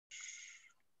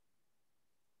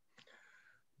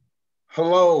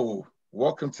Hello,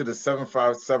 welcome to the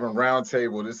 757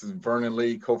 Roundtable. This is Vernon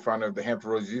Lee, co-founder of the Hampton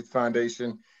Roads Youth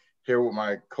Foundation, here with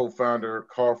my co-founder,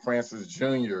 Carl Francis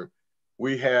Jr.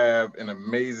 We have an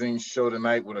amazing show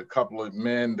tonight with a couple of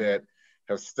men that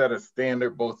have set a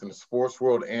standard both in the sports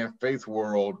world and faith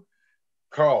world.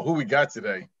 Carl, who we got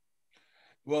today?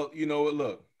 Well, you know what,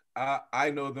 look,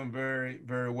 I know them very,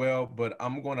 very well, but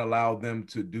I'm going to allow them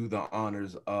to do the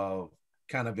honors of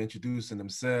kind of introducing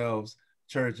themselves,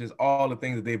 churches, all the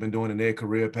things that they've been doing in their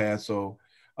career path. So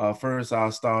first,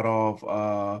 I'll start off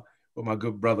with my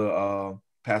good brother,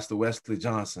 Pastor Wesley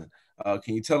Johnson.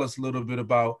 Can you tell us a little bit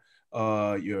about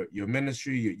your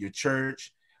ministry, your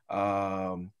church,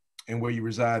 and where you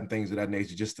reside and things of that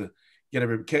nature, just to get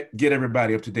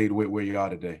everybody up to date with where you are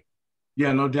today?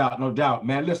 Yeah, no doubt, no doubt,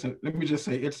 man. Listen, let me just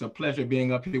say it's a pleasure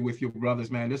being up here with your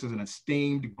brothers, man. This is an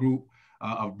esteemed group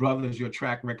of brothers. Your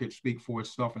track record speak for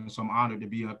itself, and so I'm honored to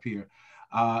be up here.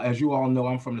 As you all know,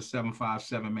 I'm from the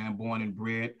 757, man, born and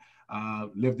bred.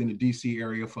 Lived in the DC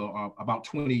area for about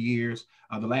 20 years.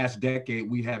 The last decade,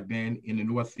 we have been in the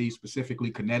Northeast,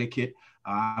 specifically Connecticut.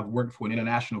 I've worked for an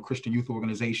international Christian youth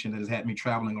organization that has had me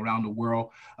traveling around the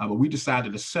world. But we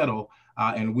decided to settle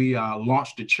and we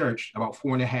launched a church about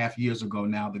 4.5 years ago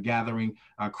now, the Gathering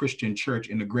Christian Church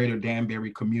in the greater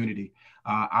Danbury community.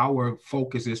 Our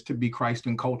focus is to be Christ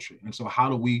in culture. And so how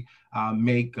do we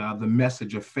make the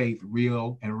message of faith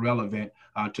real and relevant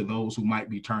to those who might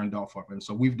be turned off of it? And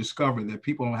so we've discovered that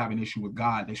people don't have an issue with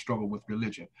God, they struggle with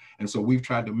religion. And so we've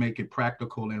tried to make it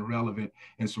practical and relevant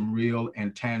in some real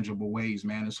and tangible ways,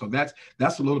 man. And so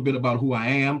that's a little bit about who I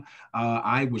am.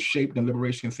 I was shaped in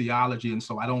liberation theology, and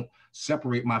so I don't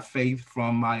separate my faith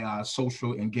from my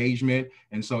social engagement.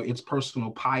 And so it's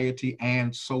personal piety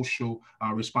and social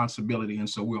responsibility. And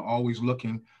so we're always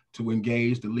looking to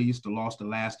engage the least, the lost, the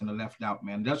last, and the left out,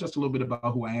 man. That's just a little bit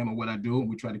about who I am and what I do. And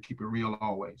we try to keep it real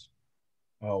always.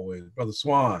 Always. Brother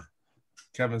Swann,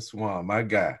 Kevin Swann, my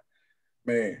guy.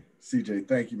 Man, CJ,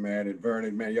 thank you, man. And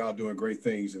Vernon, man, y'all doing great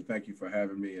things. And thank you for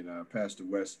having me. And Pastor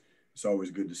West, it's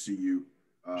always good to see you.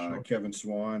 Sure. Kevin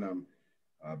Swann, I'm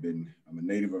a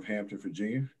native of Hampton,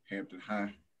 Virginia, Hampton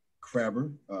High crabber.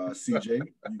 CJ, you're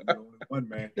the only one,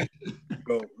 man.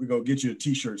 We go get you a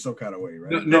T-shirt some kind of way,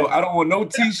 right? No, I don't want no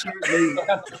T-shirt.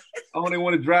 I only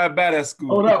want to drive by that school.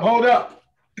 Hold up.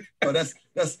 Oh, that's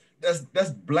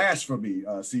blasphemy,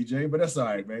 CJ. But that's all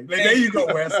right, man. There you go,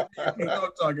 Wes. That's what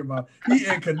I'm talking about. He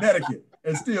in Connecticut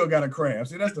and still got a crab.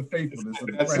 See, that's the faithfulness of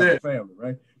the crab family,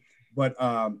 right? But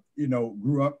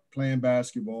grew up playing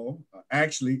basketball.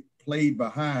 Actually played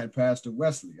behind Pastor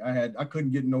Wesley. I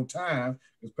couldn't get no time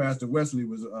because Pastor Wesley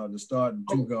was the starting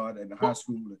two guard at the high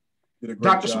school. Did a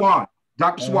great job.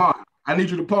 Dr. Swann, I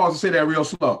need you to pause and say that real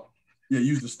slow. Yeah,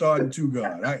 you was the starting two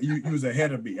guard. You was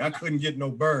ahead of me. I couldn't get no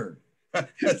bird.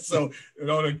 So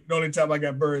the only time I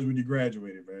got birds when you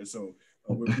graduated, man. So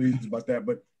we're pleased about that.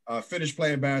 But finished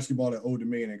playing basketball at Old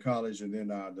Dominion in college, and then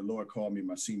the Lord called me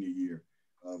my senior year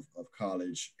of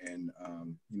college, and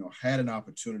had an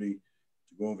opportunity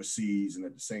to go overseas, and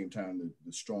at the same time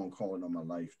the strong calling on my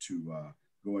life to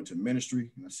go into ministry.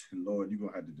 And I said, Lord, you're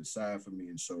gonna have to decide for me.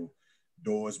 And so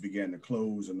doors began to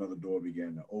close, another door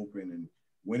began to open, and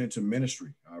went into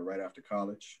ministry right after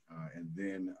college, and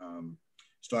then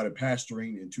started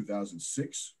pastoring in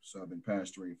 2006. So I've been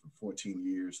pastoring for 14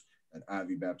 years at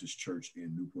Ivy Baptist Church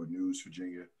in Newport News,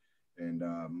 Virginia. And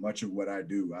much of what I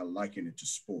do, I liken it to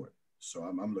sport. So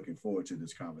I'm looking forward to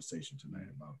this conversation tonight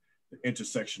about the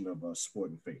intersection of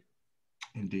sport and faith.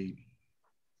 Indeed.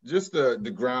 Just to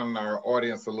ground our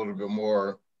audience a little bit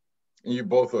more, and you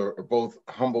both are both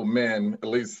humble men, at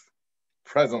least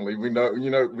presently. We know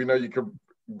you could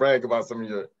brag about some of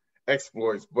your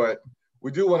exploits, but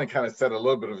we do want to kind of set a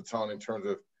little bit of a tone in terms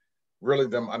of really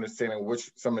them understanding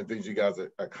some of the things you guys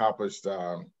accomplished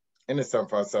in the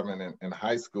 757 in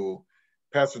high school.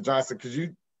 Pastor Johnson, could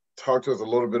you talk to us a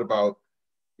little bit about,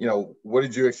 what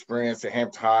did you experience at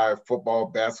Hampton High, football,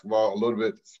 basketball, a little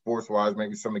bit sports-wise,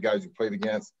 maybe some of the guys you played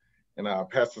against? And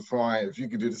Pastor Swann, if you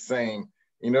could do the same.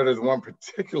 There's one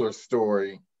particular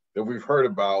story that we've heard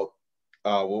about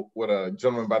with a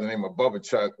gentleman by the name of Bubba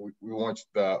Chuck. We want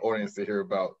the audience to hear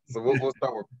about. So we'll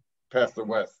start with Pastor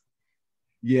West.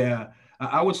 Yeah,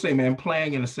 I would say, man,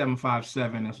 playing in a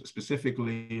 757,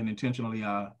 specifically and intentionally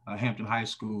Hampton High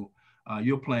School,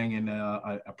 you're playing in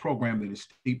a program that is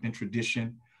steeped in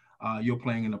tradition. You're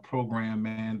playing in a program,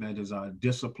 man, that is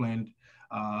disciplined,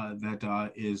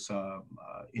 that is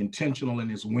intentional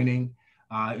and is winning.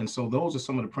 And so those are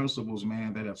some of the principles,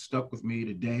 man, that have stuck with me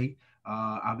today.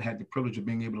 I've had the privilege of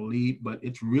being able to lead, but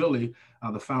it's really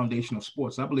the foundation of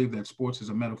sports. I believe that sports is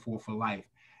a metaphor for life.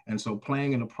 And so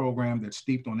playing in a program that's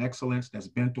steeped on excellence, that's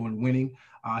bent on winning,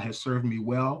 has served me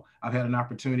well. I've had an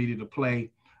opportunity to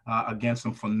play against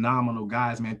some phenomenal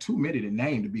guys, man, too many to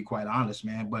name, to be quite honest,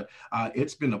 man. But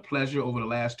it's been a pleasure over the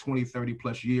last 20, 30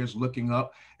 plus years looking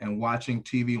up and watching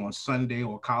TV on Sunday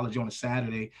or college on a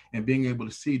Saturday and being able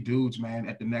to see dudes, man,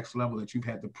 at the next level that you've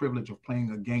had the privilege of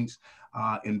playing against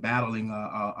and battling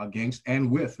against and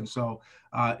with. And so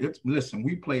listen,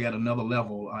 we play at another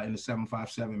level in the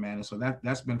 757, man. And so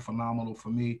that's been phenomenal for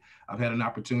me. I've had an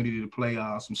opportunity to play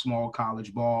some small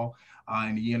college ball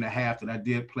in the year and a half that I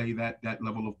did play that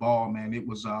level of ball, man. It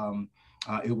was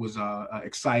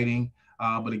exciting.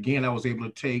 But again, I was able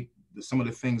to take some of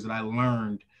the things that I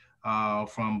learned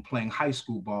from playing high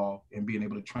school ball and being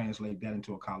able to translate that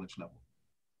into a college level.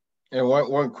 And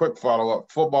one quick follow-up,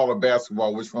 football or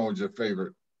basketball, which one was your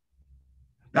favorite?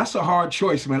 That's a hard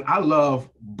choice, man. I love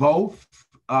both.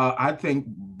 I think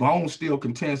Bone still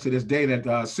contends to this day that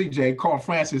CJ, Carl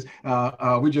Francis,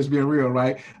 we just being real,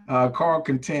 right? Carl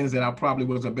contends that I probably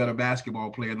was a better basketball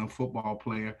player than football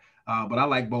player, but I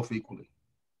like both equally.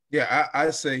 Yeah, I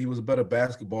say he was a better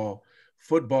basketball.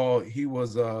 Football, he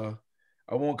was, I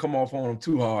won't come off on him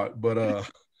too hard, but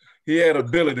he had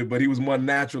ability, but he was more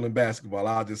natural in basketball.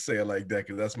 I'll just say it like that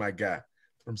because that's my guy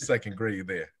from second grade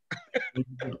there.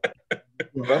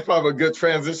 Well, that's probably a good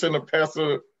transition to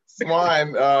Pastor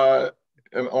Swann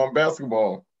on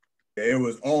basketball. It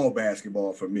was all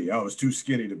basketball for me. I was too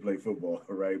skinny to play football,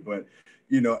 right? But,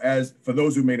 you know, as for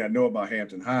those who may not know about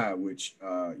Hampton High, which,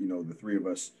 you know, the three of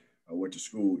us went to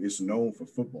school, it's known for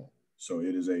football. So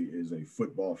it is a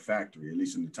football factory, at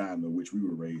least in the time in which we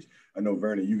were raised. I know,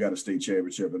 Vernon, you got a state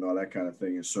championship and all that kind of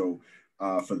thing. And so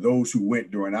for those who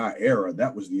went during our era,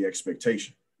 that was the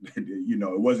expectation. You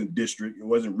know, it wasn't district, it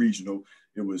wasn't regional,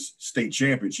 it was state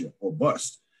championship or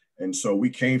bust. And so we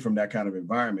came from that kind of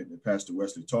environment that Pastor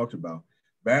Wesley talked about.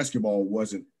 Basketball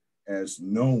wasn't as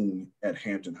known at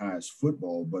Hampton High as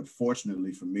football, but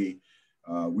fortunately for me,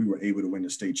 we were able to win the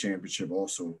state championship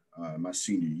also my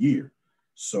senior year.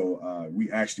 So we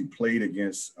actually played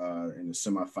against, in the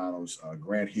semifinals,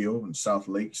 Grant Hill and South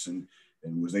Lakes and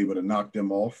was able to knock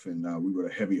them off. And we were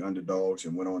the heavy underdogs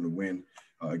and went on to win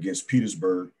against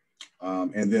Petersburg.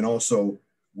 And then also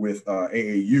with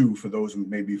AAU, for those who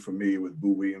may be familiar with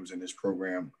Boo Williams and this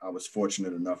program, I was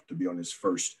fortunate enough to be on his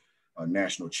first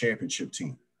national championship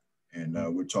team. And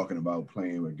we're talking about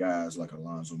playing with guys like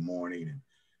Alonzo Mourning and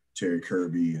Terry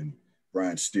Kirby and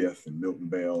Brian Stiff and Milton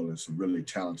Bell and some really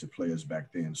talented players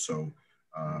back then. So,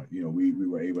 you know, we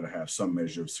were able to have some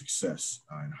measure of success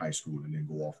in high school and then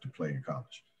go off to play in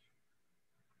college.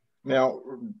 Now,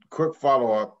 quick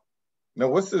follow-up. Now,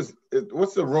 what's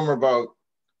the rumor about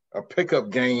a pickup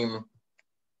game?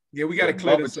 Yeah, we got to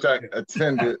clear this up.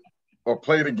 Attended or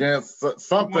played against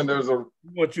something. We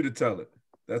want you to tell it.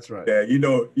 That's right. Yeah, you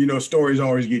know, stories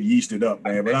always get yeasted up,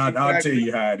 man. But I'll tell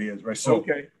you how it is, right? So,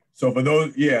 okay. So for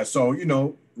those, yeah. So you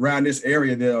know, around this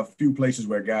area, there are a few places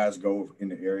where guys go in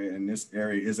the area, and this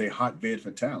area is a hotbed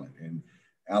for talent. And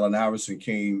Allen Iverson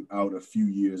came out a few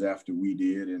years after we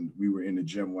did, and we were in the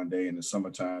gym one day in the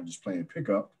summertime just playing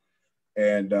pickup,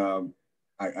 and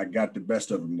I got the best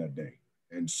of him that day,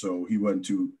 and so he wasn't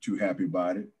too happy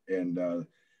about it. And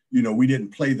you know, we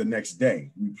didn't play the next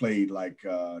day. We played like 2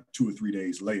 or 3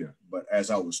 days later. But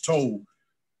as I was told,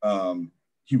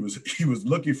 he was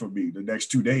looking for me the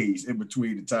next 2 days in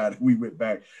between the time that we went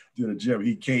back to the gym.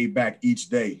 He came back each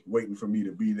day waiting for me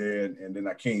to be there. And then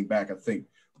I came back, I think,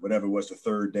 whatever was the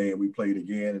third day, and we played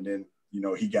again. And then, you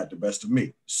know, he got the best of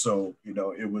me. So, you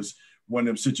know, it was one of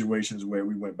them situations where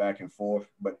we went back and forth.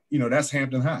 But, you know, that's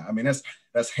Hampton High. I mean,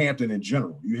 that's Hampton in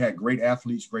general. You had great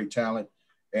athletes, great talent.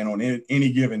 And on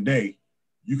any given day,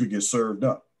 you could get served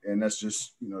up. And that's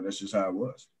just, you know, that's just how it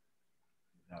was.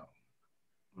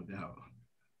 No doubt.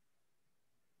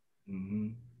 Mm-hmm.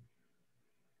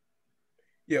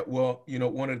 Yeah, well, you know,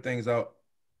 one of the things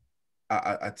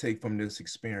I take from this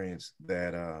experience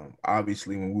that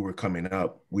obviously when we were coming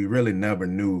up, we really never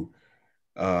knew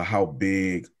how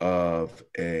big of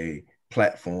a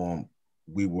platform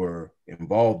we were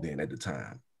involved in at the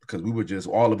time. Because we were just,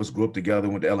 all of us grew up together,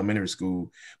 went to elementary school,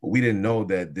 but we didn't know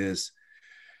that this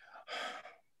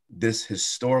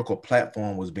historical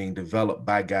platform was being developed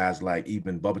by guys like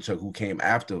even Bubba Chuck, who came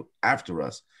after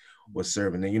us, was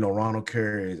serving. And, you know, Ronald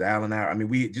Curry, Allen Iverson. I mean,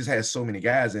 we just had so many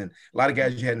guys, and a lot of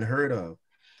guys you hadn't heard of.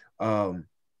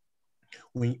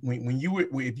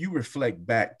 If you reflect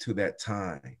back to that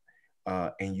time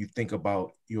and you think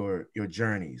about your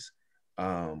journeys,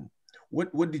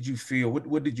 what did you feel?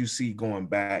 What did you see going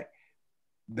back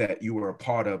that you were a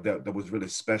part of that was really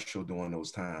special during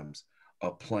those times?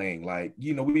 of playing? Like,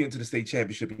 you know, we into the state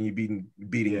championship and you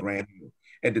beating Grand Hill.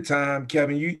 At the time,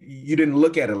 Kevin, you didn't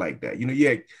look at it like that. You know,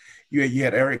 you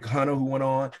had Eric Hunter, who went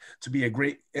on to be a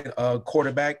great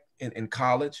quarterback in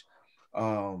college.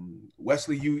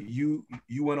 Wesley, you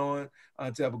went on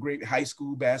to have a great high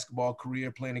school basketball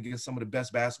career, playing against some of the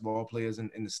best basketball players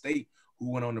in the state who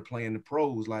went on to play in the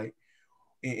pros. Like,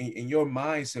 in your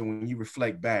mindset, when you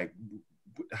reflect back,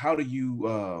 how do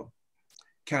you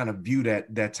kind of view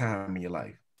that time in your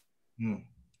life?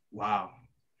 Wow.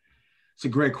 It's a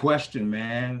great question,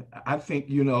 man. I think,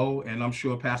 you know, and I'm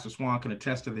sure Pastor Swann can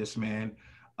attest to this, man.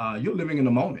 You're living in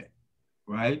the moment,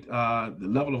 right? The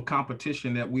level of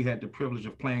competition that we had the privilege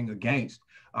of playing against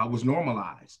was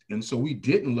normalized. And so we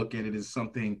didn't look at it as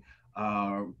something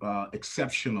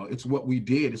exceptional. It's what we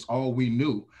did. It's all we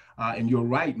knew. And you're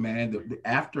right, man.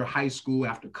 After high school,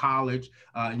 after college,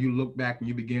 and you look back and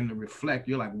you begin to reflect,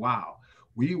 you're like, wow,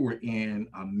 we were in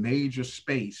a major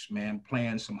space, man,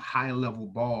 playing some high level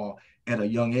ball at a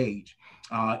young age.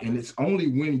 And it's only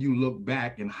when you look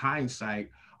back in hindsight,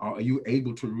 are you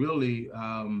able to really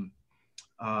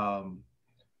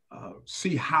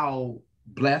see how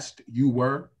blessed you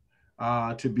were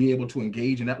to be able to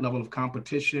engage in that level of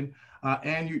competition.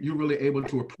 And you're really able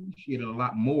to appreciate it a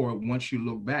lot more once you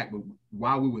look back. But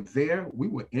while we were there, we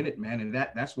were in it, man. And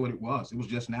that's what it was. It was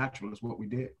just natural. It's what we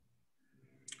did.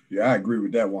 Yeah, I agree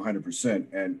with that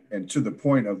 100%. And to the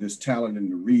point of this talent in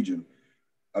the region,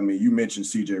 I mean, you mentioned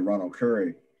CJ Ronald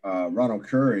Curry. Ronald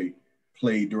Curry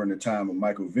played during the time of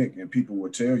Michael Vick, and people will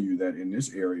tell you that in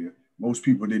this area, most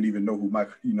people didn't even know who Mike,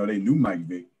 you know, they knew Mike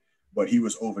Vick, but he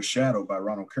was overshadowed by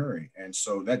Ronald Curry. And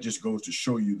so that just goes to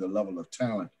show you the level of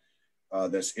talent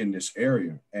that's in this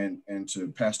area. And to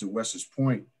Pastor West's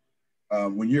point,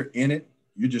 when you're in it,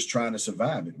 you're just trying to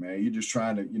survive it, man. You're just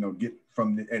trying to, you know, get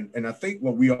from the, and I think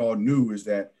what we all knew is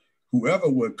that whoever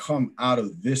would come out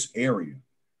of this area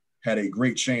had a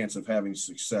great chance of having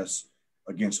success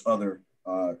against other,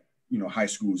 you know, high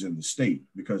schools in the state,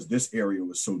 because this area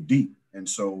was so deep. And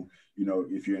so, you know,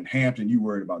 if you're in Hampton, you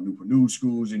worried about Newport News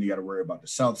schools, and you got to worry about the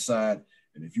South Side.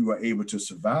 And if you were able to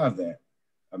survive that,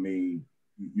 I mean,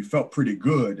 you felt pretty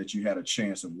good that you had a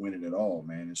chance of winning it all,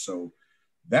 man. And so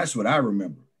that's what I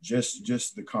remember.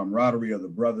 Just the camaraderie of the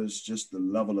brothers, just the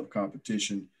level of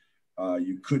competition.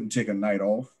 You couldn't take a night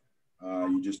off.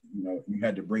 You just, you know, you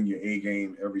had to bring your A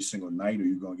game every single night or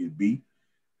you're going to get beat.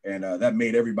 And that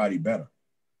made everybody better.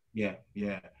 Yeah,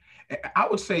 yeah. I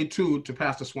would say, too, to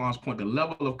Pastor Swann's point, the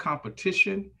level of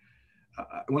competition,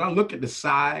 when I look at the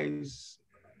size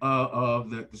of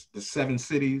the 7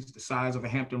 cities, the size of the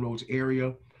Hampton Roads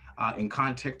area, in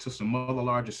context to some other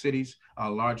larger cities,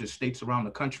 larger states around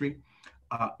the country,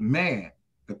 man,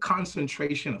 the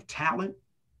concentration of talent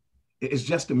is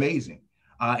just amazing.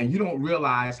 And you don't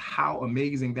realize how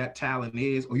amazing that talent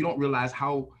is, or you don't realize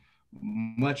how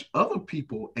much other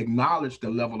people acknowledge the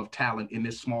level of talent in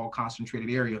this small concentrated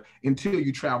area until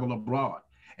you travel abroad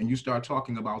and you start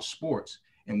talking about sports.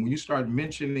 And when you start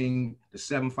mentioning the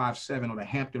 757 or the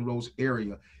Hampton Roads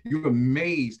area, you're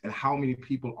amazed at how many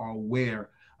people are aware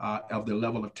of the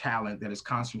level of talent that is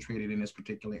concentrated in this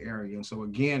particular area. And so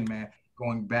again, man,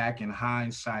 going back in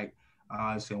hindsight,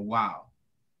 saying, wow,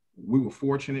 we were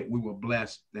fortunate, we were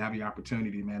blessed to have the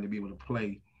opportunity, man, to be able to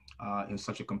play in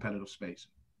such a competitive space.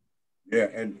 Yeah,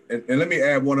 and let me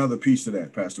add one other piece to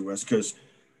that, Pastor West, because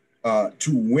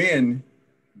to win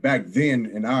back then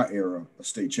in our era, a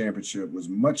state championship was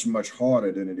much, much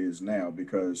harder than it is now,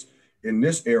 because in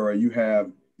this era, you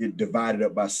have it divided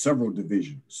up by several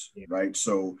divisions, right?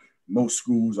 So most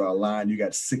schools are aligned. You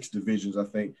got 6 divisions, I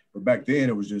think. But back then,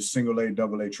 it was just single A,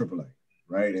 double A, triple A,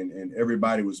 right? And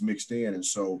everybody was mixed in. And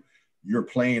so you're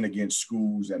playing against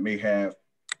schools that may have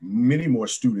many more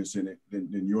students in it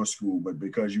than your school, but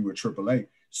because you were AAA.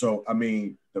 So, I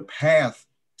mean, the path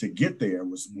to get there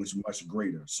was much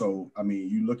greater. So, I mean,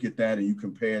 you look at that and you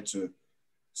compare it to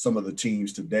some of the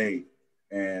teams today,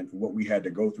 and what we had to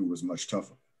go through was much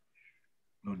tougher.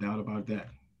 No doubt about that.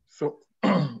 So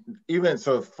even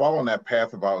so, following that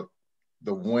path about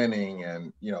the winning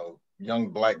and, you know, young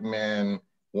Black men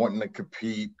wanting to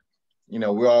compete, you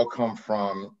know, we all come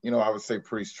from, you know, I would say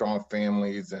pretty strong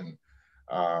families. And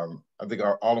I think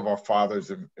all of our fathers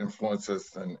have influenced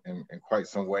us in quite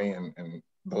some way, and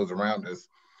those around us.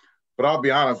 But I'll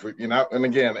be honest with you, and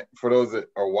again, for those that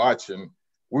are watching,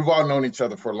 we've all known each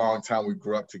other for a long time. We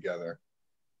grew up together.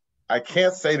 I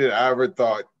can't say that I ever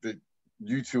thought that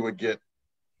you two would get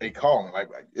a call. Like,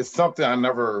 it's something I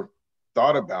never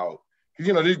thought about. Because,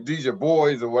 you know, these are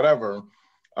boys or whatever.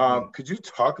 Could you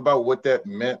talk about what that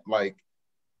meant? Like,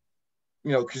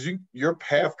 you know, because your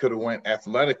path could have went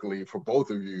athletically for both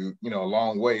of you, you know, a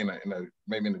long way in a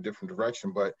maybe in a different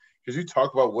direction. But could you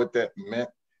talk about what that meant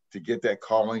to get that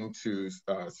calling to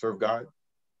serve God?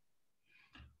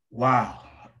 Wow.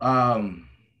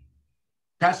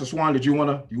 Pastor Swann, did you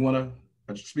wanna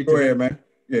speak Go to ahead, that? man.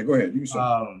 Yeah, go ahead. You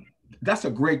can That's a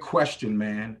great question,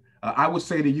 man. I would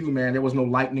say to you, man, there was no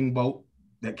lightning bolt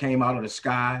that came out of the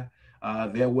sky.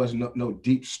 There was no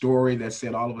deep story that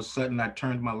said all of a sudden I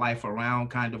turned my life around,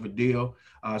 kind of a deal.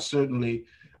 Certainly,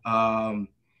 I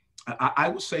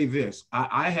would say this: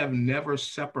 I have never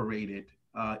separated,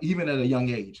 even at a young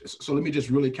age. So let me just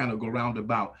really kind of go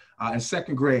roundabout. In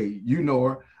second grade, you know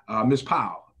her, Miss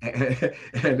Powell,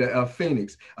 and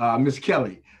Phoenix, Miss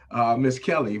Kelly. Miss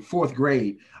Kelly, fourth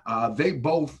grade, they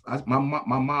both, my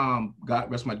mom, God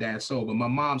rest my dad's soul, but my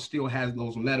mom still has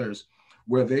those letters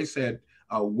where they said,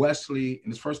 Wesley,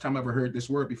 and it's the first time I ever heard this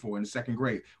word before in the second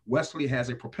grade, Wesley has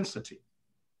a propensity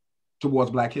towards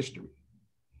Black history.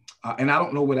 And I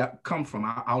don't know where that come from.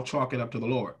 I'll chalk it up to the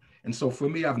Lord. And so for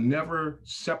me, I've never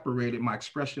separated my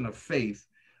expression of faith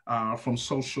from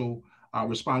social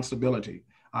responsibility.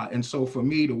 And so for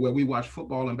me, the way we watch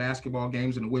football and basketball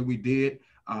games and the way we did,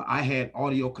 I had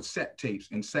audio cassette tapes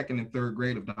in second and third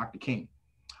grade of Dr. King.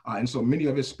 And so many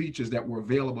of his speeches that were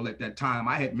available at that time,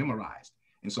 I had memorized.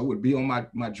 And so it would be on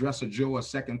my dresser drawer,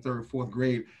 second, third, fourth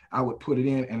grade. I would put it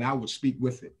in and I would speak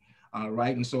with it.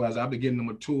 Right. And so as I begin to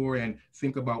mature and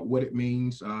think about what it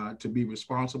means to be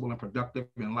responsible and productive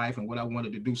in life and what I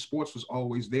wanted to do, sports was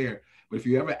always there. But if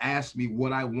you ever asked me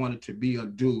what I wanted to be or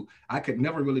do, I could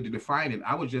never really define it.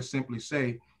 I would just simply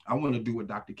say, I want to do what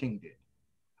Dr. King did.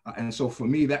 And so for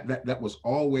me, that was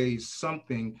always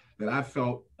something that I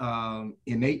felt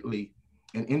innately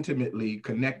and intimately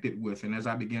connected with. And as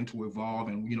I began to evolve,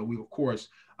 and we of course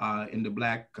in the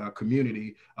Black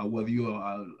community, whether you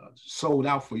are sold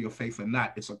out for your faith or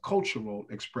not, it's a cultural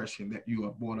expression that you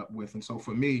are brought up with. And so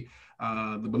for me,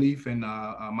 the belief in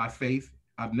my faith,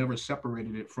 I've never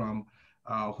separated it from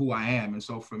who I am. And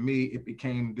so for me, it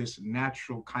became this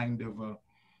natural kind of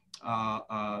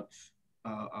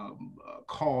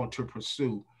call to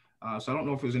pursue. So I don't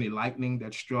know if there's any lightning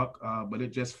that struck, but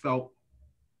it just felt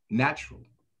natural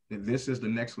that this is the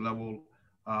next level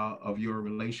of your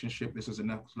relationship. This is the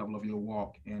next level of your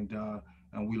walk. And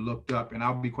we looked up, and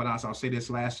I'll be quite honest, I'll say this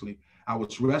lastly. I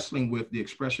was wrestling with the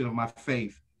expression of my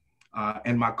faith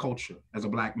and my culture as a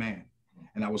Black man.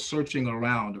 And I was searching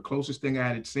around. The closest thing I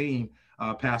had seen,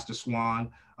 Pastor Swann,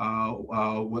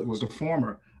 was the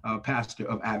former pastor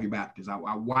of Abbey Baptist.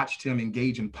 I watched him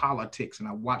engage in politics, and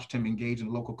I watched him engage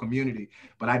in local community,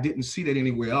 but I didn't see that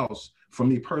anywhere else for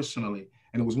me personally.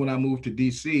 And it was when I moved to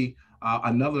DC,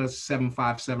 another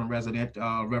 757 resident,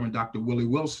 Reverend Dr. Willie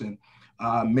Wilson,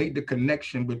 made the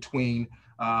connection between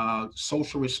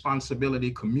social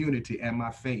responsibility, community, and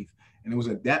my faith. And it was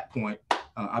at that point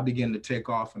I began to take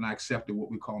off, and I accepted what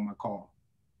we call my call.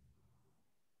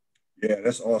 Yeah,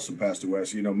 that's awesome, Pastor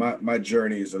West. My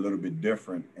journey is a little bit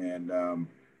different, and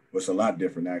it's a lot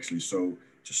different, actually. So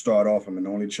to start off, I'm an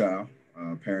only child.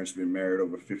 Parents been married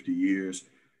over 50 years.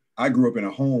 I grew up in a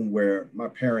home where my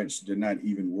parents did not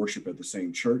even worship at the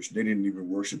same church. They didn't even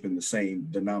worship in the same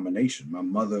denomination. My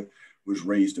mother was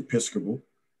raised Episcopal,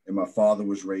 and my father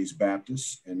was raised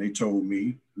Baptist. And they told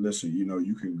me, listen, you're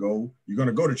going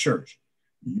to go to church.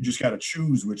 You just got to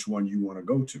choose which one you want to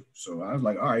go to. So I was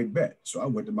like, all right, bet. So I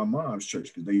went to my mom's church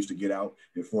because they used to get out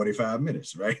in 45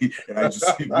 minutes, right? And I just,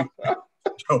 so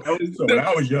when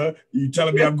I was young, you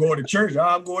telling me I'm going to church?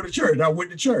 I'm going to church. I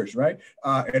went to church, right?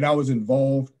 And I was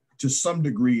involved to some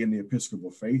degree in the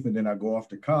Episcopal faith. And then I go off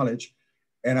to college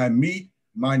and I meet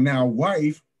my now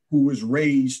wife, who was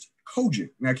raised Kojic.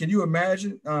 Now, can you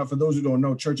imagine, for those who don't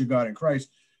know, Church of God in Christ,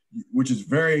 which is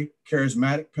very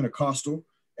charismatic, Pentecostal,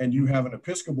 and you have an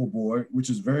Episcopal board, which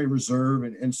is very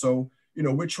reserved. And so,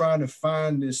 we're trying to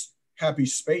find this happy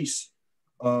space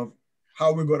of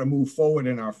how we're going to move forward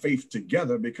in our faith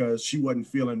together, because she wasn't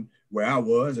feeling where I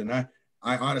was. And I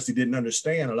honestly didn't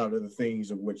understand a lot of the things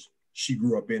of which she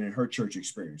grew up in her church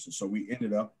experience. And so we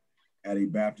ended up at a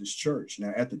Baptist church.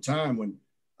 Now, at the time when,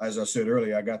 as I said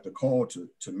earlier, I got the call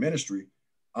to ministry,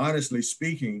 honestly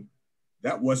speaking,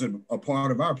 that wasn't a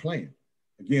part of our plan.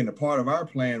 Again, the part of our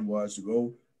plan was to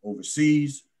go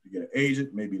overseas, to get an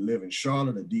agent, maybe live in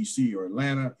Charlotte or DC or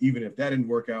Atlanta. Even if that didn't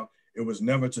work out, it was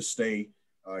never to stay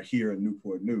here in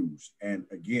Newport News. And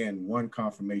again, one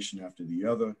confirmation after the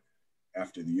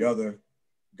other,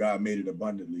 God made it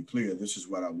abundantly clear, this is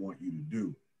what I want you to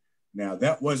do. Now,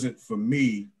 that wasn't for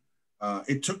me.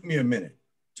 It took me a minute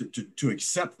to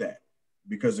accept that,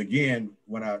 because again,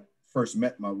 when I first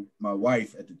met my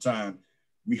wife at the time,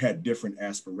 we had different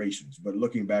aspirations. But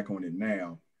looking back on it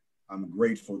now, I'm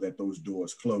grateful that those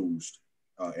doors closed,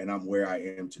 and I'm where I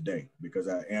am today because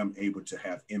I am able to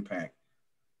have impact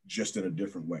just in a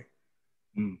different way.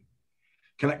 Mm.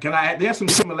 Can I? There's some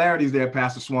similarities there,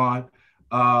 Pastor Swann.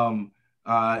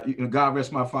 God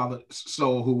rest my father's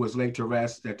soul, who was laid to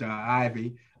rest at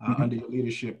Ivy under your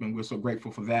leadership, and we're so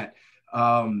grateful for that.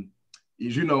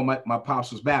 As you know, my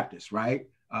pops was Baptist, right?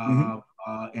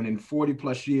 And in 40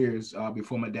 plus years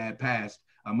before my dad passed,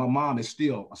 my mom is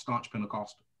still a staunch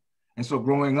Pentecostal. And so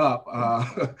growing up,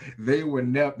 they were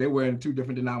in two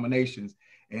different denominations,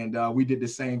 and we did the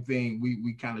same thing.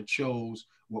 We kind of chose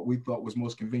what we thought was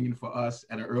most convenient for us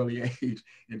at an early age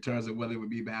in terms of whether it would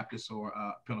be Baptist or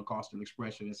Pentecostal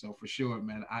expression. And so for sure,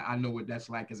 man, I know what that's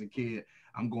like as a kid.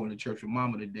 I'm going to church with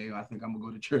mama today, or I think I'm gonna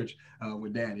go to church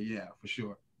with daddy. Yeah, for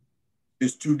sure.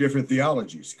 It's two different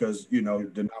theologies because, you know,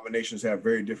 denominations have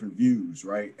very different views,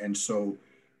 right? And so,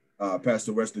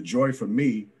 Pastor West, the joy for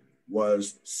me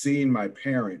was seeing my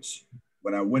parents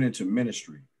when I went into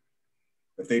ministry,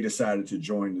 that they decided to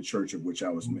join the church of which I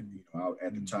was,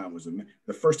 at the time was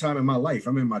the first time in my life,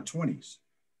 I'm in my 20s,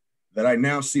 that I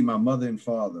now see my mother and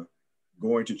father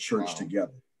going to church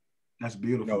together. That's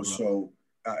beautiful. You know, so,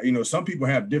 some people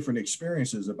have different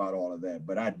experiences about all of that,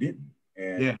 but I didn't.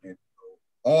 And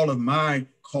all of my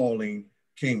calling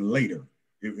came later.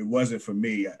 It wasn't for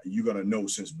me. You're going to know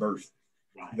since birth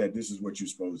that this is what you're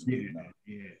supposed to do now.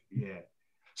 Yeah.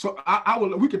 So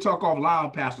we could talk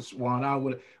offline, Pastor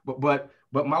Swann.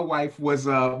 But my wife was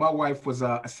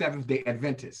a Seventh-day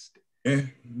Adventist. Yeah.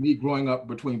 Me growing up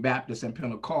between Baptist and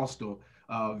Pentecostal,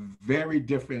 very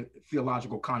different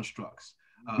theological constructs,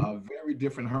 very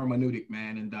different hermeneutic,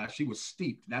 man. And she was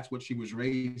steeped. That's what she was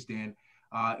raised in.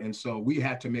 And so we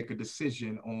had to make a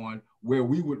decision on where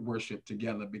we would worship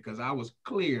together, because I was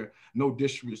clear, no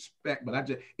disrespect, but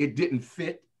it didn't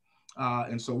fit.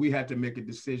 And so we had to make a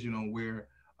decision on where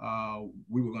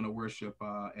we were going to worship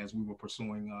as we were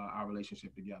pursuing our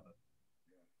relationship together.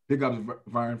 Big ups,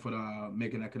 Vernon, for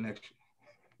making that connection.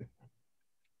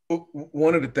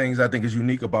 One of the things I think is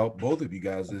unique about both of you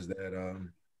guys is that,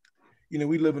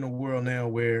 we live in a world now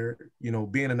where,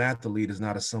 being an athlete is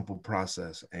not a simple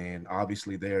process. And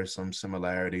obviously there are some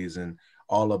similarities, and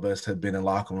all of us have been in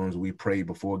locker rooms. We prayed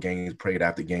before games, prayed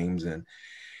after games, and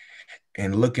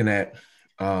looking at,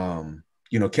 Kevin,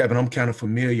 I'm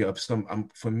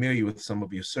familiar with some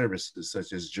of your services,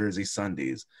 such as Jersey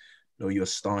Sundays. You're a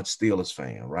staunch Steelers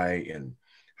fan, right? And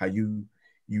how you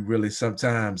really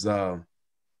sometimes, there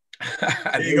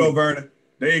you go, Vernon.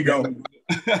 There you go.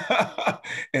 I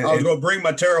was going to bring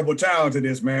my terrible talent to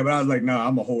this, man, but I was like, nah,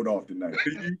 I'm going to hold off tonight.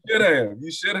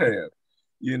 You should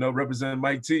have, represent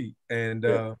Mike T. And,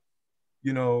 and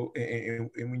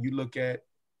when you look at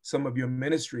some of your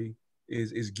ministry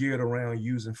is geared around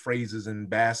using phrases in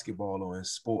basketball or in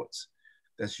sports.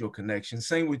 That's your connection.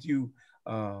 Same with you,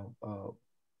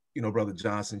 Brother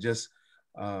Johnson, just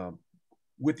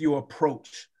with your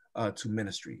approach to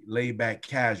ministry, laid back,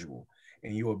 casual,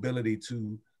 and your ability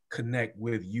to connect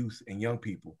with youth and young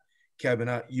people. Kevin,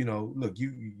 look,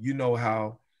 you know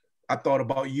how I thought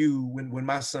about you when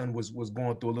my son was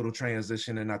going through a little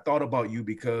transition, and I thought about you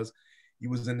because you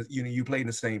was in you played in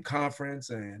the same conference,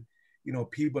 and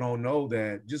people don't know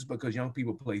that just because young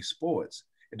people play sports,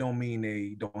 it don't mean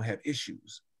they don't have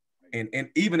issues, and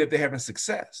even if they're having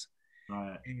success.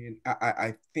 Right. And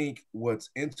I think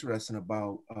what's interesting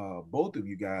about both of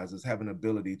you guys is having the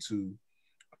ability to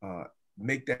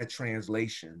make that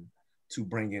translation to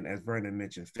bring in, as Vernon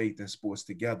mentioned, faith and sports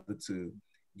together to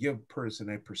give a person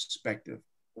a perspective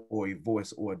or a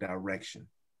voice or a direction.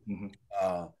 Mm-hmm.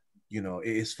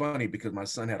 It's funny because my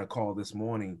son had a call this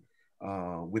morning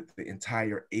with the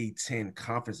entire A10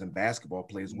 conference in basketball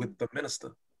players with the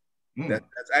minister.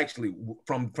 That's actually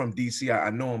from DC. I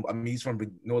know him. I mean, he's from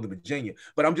Northern Virginia.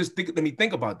 But I'm just thinking, let me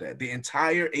think about that. The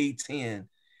entire A10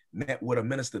 met with a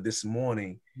minister this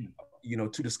morning,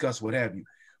 to discuss what have you.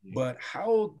 But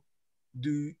how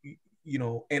do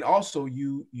and also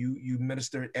you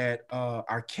ministered at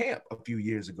our camp a few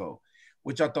years ago,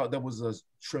 which I thought that was a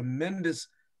tremendous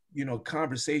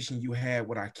conversation you had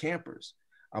with our campers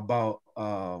about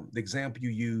the example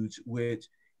you used, which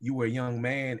you were a young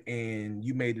man and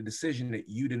you made a decision that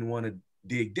you didn't want to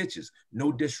dig ditches.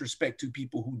 No disrespect to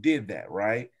people who did that,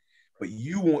 right? But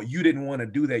you didn't want to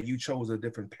do that. You chose a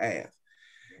different path.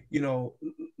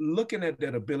 Looking at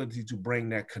that ability to bring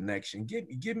that connection,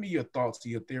 give me your thoughts,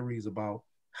 your theories about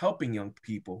helping young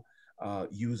people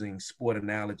using sport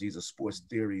analogies or sports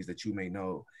theories that you may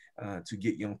know to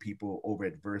get young people over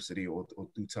adversity or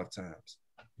through tough times.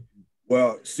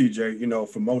 Well, CJ, you know,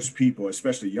 for most people,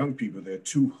 especially young people, there are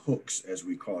two hooks, as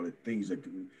we call it, things that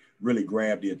can really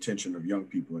grab the attention of young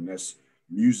people, and that's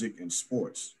music and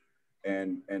sports.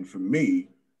 And for me,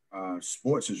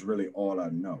 sports is really all I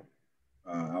know.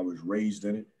 I was raised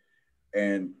in it,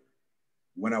 and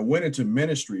when I went into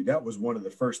ministry, that was one of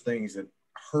the first things that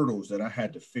hurdles that I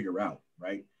had to figure out.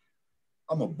 Right,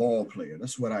 I'm a ball player.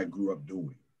 That's what I grew up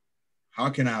doing. How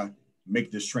can I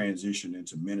make this transition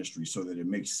into ministry so that it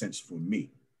makes sense for me,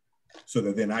 so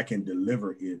that then I can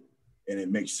deliver it and it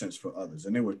makes sense for others?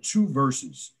 And there were two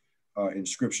verses in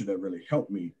scripture that really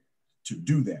helped me to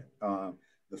do that.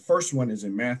 The first one is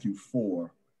in Matthew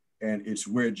 4, and it's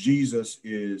where Jesus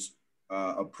is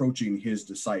approaching his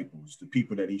disciples, the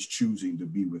people that he's choosing to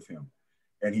be with him.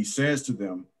 And he says to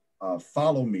them,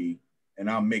 follow me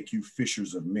and I'll make you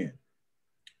fishers of men.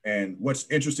 And what's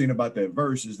interesting about that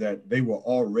verse is that they were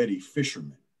already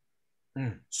fishermen.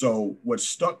 So what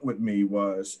stuck with me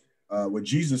was what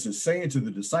Jesus is saying to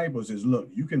the disciples is, look,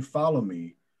 you can follow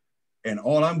me, and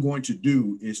all I'm going to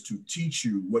do is to teach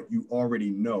you what you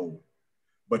already know,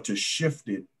 but to shift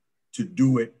it, to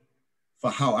do it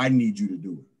for how I need you to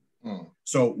do it.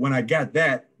 So when I got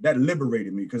that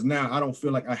liberated me, because now I don't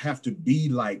feel like I have to be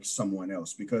like someone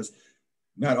else, because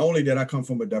not only did I come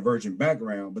from a divergent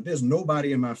background, but there's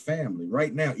nobody in my family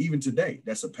right now, even today,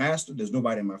 that's a pastor. There's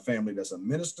nobody in my family that's a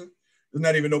minister. There's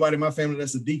not even nobody in my family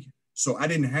that's a deacon. So I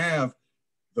didn't have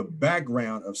the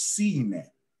background of seeing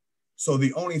that. So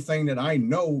the only thing that I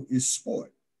know is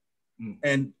sport.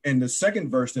 And the second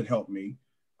verse that helped me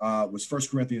was 1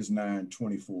 Corinthians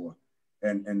 9:24.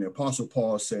 And the Apostle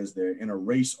Paul says there, in a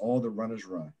race, all the runners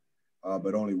run,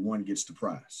 but only one gets the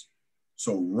prize.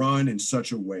 So run in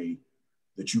such a way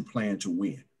that you plan to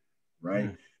win,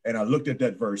 right? And I looked at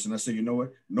that verse and I said, you know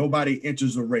what? Nobody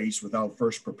enters a race without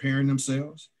first preparing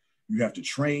themselves. You have to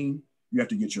train, you have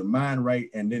to get your mind right.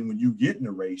 And then when you get in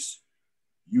a race,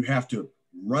 you have to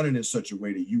run it in such a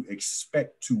way that you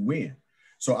expect to win.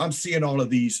 So I'm seeing all of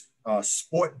these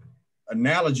sport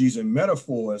analogies and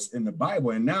metaphors in the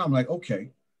Bible. And now I'm like,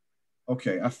 okay,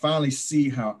 I finally see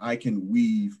how I can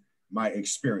weave my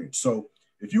experience. So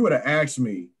if you were to ask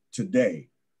me today,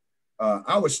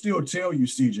 I would still tell you,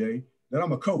 CJ, that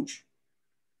I'm a coach,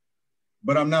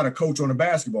 but I'm not a coach on a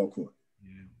basketball court.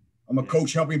 I'm a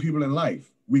coach helping people in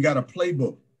life. We got a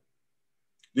playbook.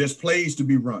 There's plays to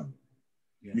be run.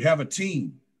 You have a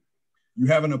team. You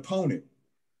have an opponent.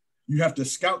 You have to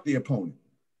scout the opponent.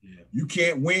 You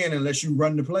can't win unless you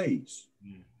run the plays.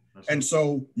 And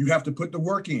so you have to put the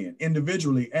work in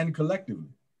individually and collectively.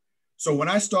 So when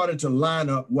I started to line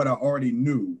up what I already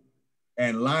knew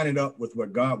and line it up with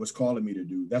what God was calling me to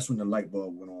do, that's when the light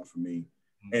bulb went on for me.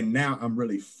 And now I'm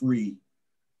really free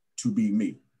to be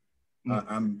me.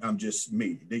 I'm just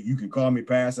me. You can call me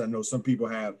pastor. I know some people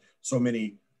have so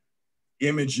many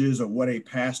images of what a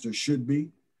pastor should be,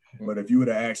 but if you were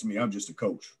to ask me, I'm just a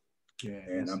coach.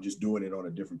 And I'm just doing it on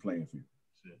a different playing field.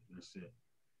 That's it.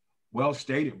 Well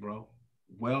stated, bro.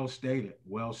 Well stated.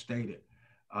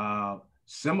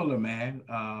 Similar, man.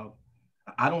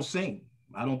 I don't sing.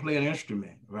 I don't play an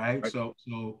instrument, right? So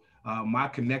my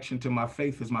connection to my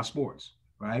faith is my sports,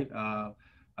 right?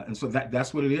 And so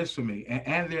that's what it is for me.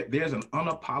 And there's an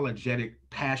unapologetic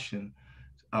passion,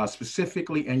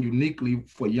 specifically and uniquely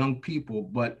for young people,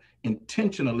 but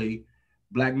intentionally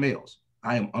Black males.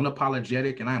 I am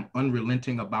unapologetic and I am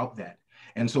unrelenting about that.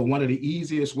 And so one of the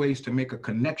easiest ways to make a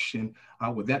connection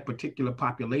with that particular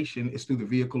population is through the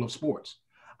vehicle of sports.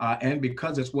 And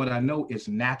because it's what I know, it's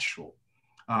natural.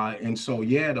 And so,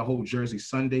 the whole Jersey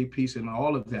Sunday piece and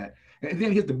all of that. And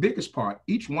then here's the biggest part.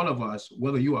 Each one of us,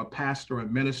 whether you are a pastor, a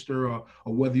minister, or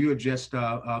whether you're just,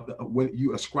 whether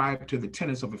you ascribe to the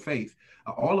tenets of the faith,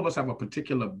 all of us have a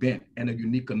particular bent and a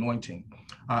unique anointing.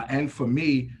 And for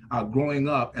me, growing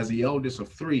up as the eldest of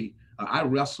three, I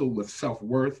wrestle with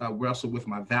self-worth. I wrestle with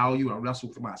my value. I wrestle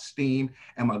with my esteem.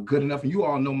 Am I good enough? And you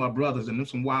all know my brothers, and they're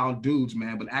some wild dudes,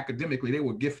 man, but academically, they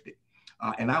were gifted.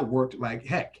 And I worked like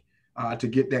heck to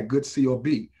get that good COB.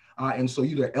 And so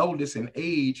you're the eldest in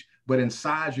age, but in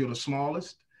size, you're the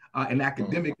smallest. And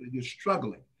academically, you're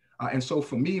struggling. And so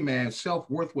for me, man,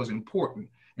 self-worth was important.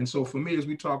 And so for me, as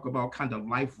we talk about kind of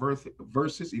life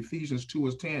verses, Ephesians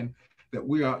 2:10, that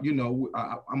we are,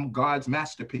 I'm God's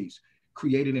masterpiece,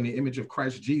 created in the image of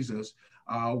Christ Jesus,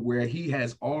 where he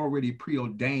has already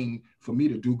preordained for me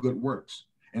to do good works.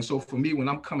 And so for me, when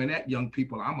I'm coming at young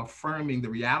people, I'm affirming the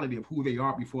reality of who they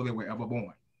are before they were ever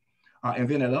born. And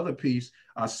then another piece,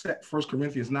 1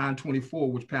 Corinthians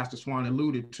 9:24, which Pastor Swann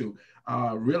alluded to,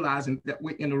 realizing that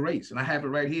we're in a race. And I have it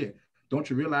right here. Don't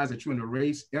you realize that you're in a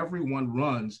race? Everyone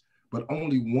runs, but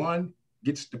only one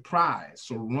gets the prize.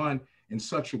 So run in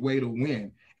such a way to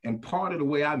win. And part of the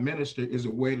way I minister is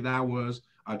the way that I was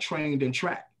trained in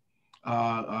track.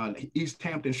 East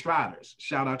Hampton Striders.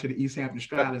 Shout out to the East Hampton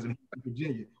Striders in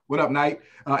Virginia. What up, Knight?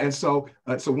 So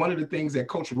one of the things that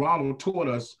Coach Ronald taught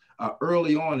us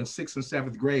early on in 6th and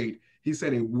 7th grade, he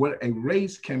said a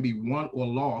race can be won or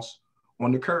lost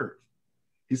on the curve.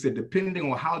 He said,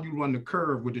 depending on how you run the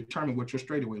curve will determine what your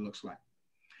straightaway looks like.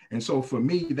 And so for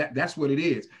me, that's what it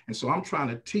is. And so I'm trying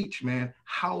to teach, man,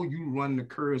 how you run the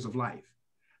curves of life,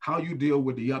 how you deal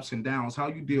with the ups and downs, how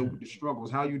you deal with the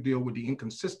struggles, how you deal with the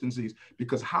inconsistencies,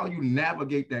 because how you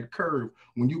navigate that curve,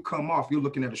 when you come off, you're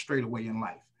looking at a straightaway in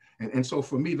life. And so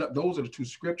for me, those are the two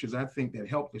scriptures I think that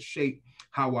help to shape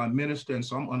how I minister. And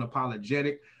so I'm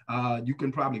unapologetic. You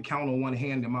can probably count on one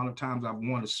hand the amount of times I've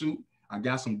worn a suit. I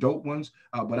got some dope ones,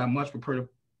 but I much prefer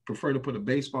to put a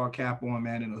baseball cap on,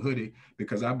 man, and a hoodie,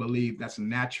 because I believe that's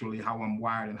naturally how I'm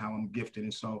wired and how I'm gifted.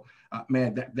 And so,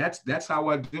 man, that's how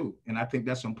I do. And I think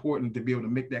that's important to be able to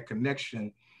make that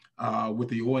connection with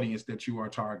the audience that you are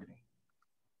targeting.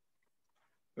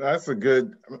 That's a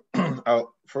good,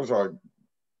 first of all,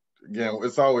 again,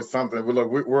 it's always something.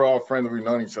 We're all friends, we've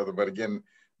known each other, but again,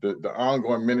 the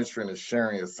ongoing ministry and the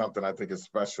sharing is something I think is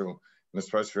special, and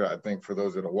especially I think for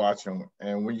those that are watching.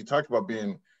 And when you talk about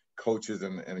being coaches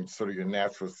and sort of your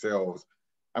natural selves,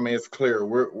 I mean, it's clear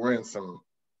we're in some,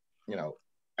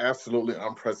 absolutely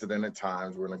unprecedented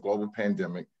times. We're in a global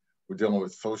pandemic. We're dealing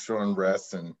with social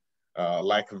unrest and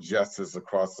lack of justice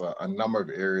across a number of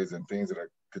areas, and things that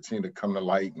are continue to come to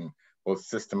light, and both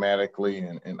systematically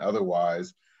and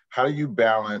otherwise. How do you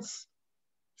balance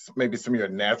maybe some of your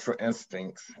natural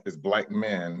instincts as Black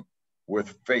men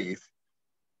with faith?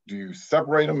 Do you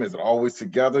separate them? Is it always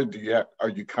together? Are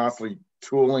you constantly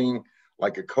tooling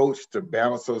like a coach to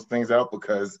balance those things out?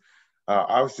 Because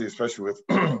obviously, especially with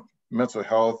mental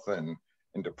health and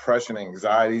depression,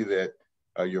 anxiety that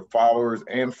your followers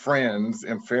and friends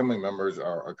and family members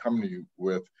are coming to you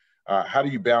with, how do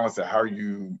you balance it? How do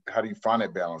you find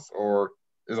that balance? Or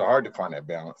is it hard to find that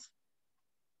balance?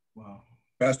 Wow.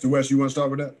 Pastor West, you want to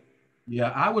start with that? Yeah,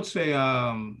 I would say,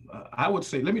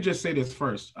 let me just say this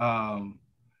first.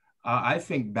 I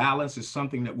think balance is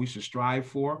something that we should strive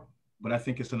for, but I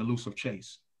think it's an elusive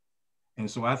chase. And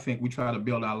so I think we try to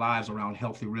build our lives around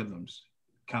healthy rhythms,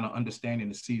 kind of understanding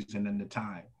the season and the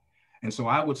time. And so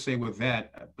I would say with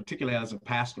that, particularly as a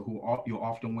pastor who you're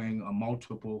often wearing a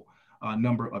multiple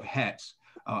number of hats,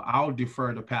 I'll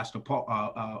defer to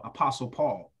Apostle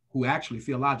Paul, who actually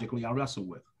theologically I wrestle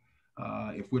with.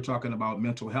 If we're talking about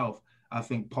mental health, I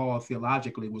think Paul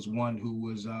theologically was one who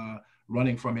was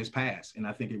running from his past. And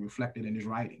I think it reflected in his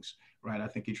writings, right? I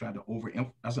think he tried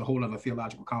to that's a whole other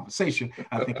theological conversation.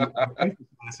 I think he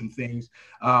overemphasized some things.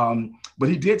 But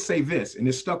he did say this, and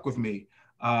it stuck with me,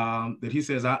 that he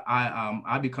says,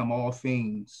 I become all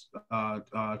things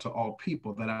to all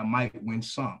people that I might win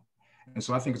some. And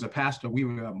so I think as a pastor, we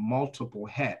wear multiple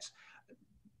hats.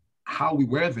 How we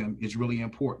wear them is really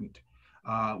important.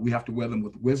 We have to wear them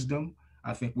with wisdom.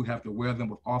 I think we have to wear them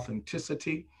with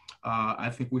authenticity. I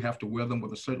think we have to wear them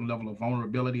with a certain level of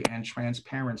vulnerability and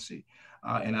transparency.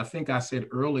 And I think I said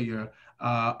earlier,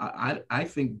 I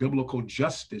think biblical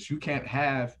justice, you can't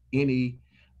have any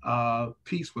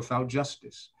peace without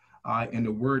justice. And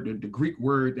the Greek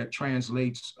word that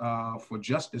translates for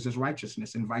justice is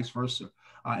righteousness, and vice versa.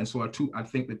 And so I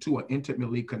think the two are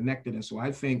intimately connected. And so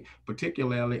I think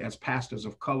particularly as pastors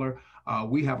of color,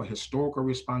 we have a historical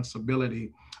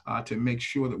responsibility to make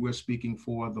sure that we're speaking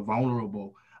for the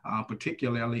vulnerable,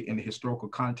 particularly in the historical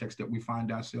context that we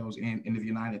find ourselves in the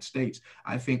United States.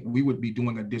 I think we would be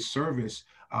doing a disservice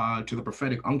to the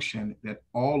prophetic unction that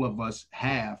all of us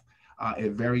have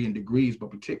at varying degrees, but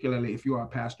particularly if you are a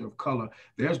pastor of color,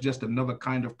 there's just another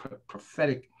kind of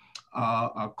prophetic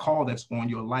call that's on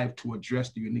your life to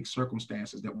address the unique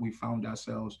circumstances that we found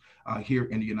ourselves here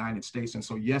in the United States. And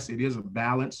so, yes, it is a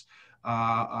balance.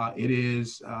 It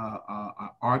is an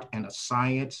art and a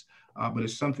science, but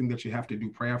it's something that you have to do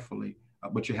prayerfully,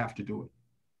 but you have to do it.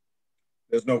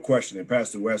 There's no question, and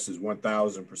Pastor West is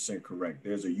 1000% correct.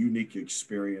 There's a unique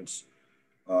experience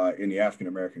in the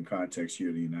African-American context here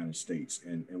in the United States.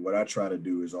 And what I try to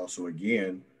do is also,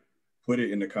 again, put it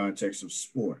in the context of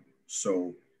sport.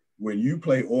 So when you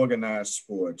play organized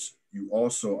sports, you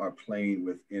also are playing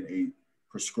within a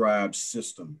prescribed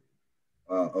system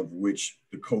of which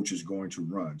the coach is going to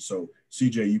run. So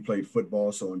CJ, you played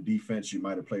football. So on defense, you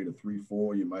might have played a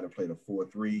 3-4, you might have played a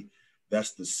 4-3.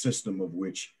 That's the system of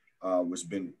which was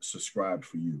been subscribed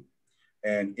for you.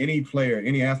 And any player,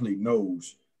 any athlete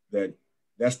knows that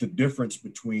that's the difference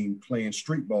between playing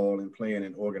street ball and playing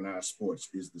in organized sports,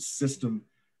 is the system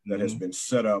that has been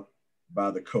set up by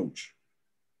the coach.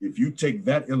 If you take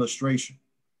that illustration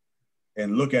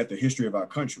and look at the history of our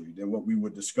country, then what we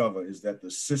would discover is that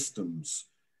the systems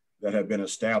that have been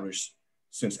established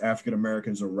since African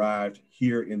Americans arrived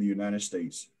here in the United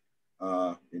States in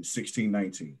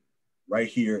 1619, right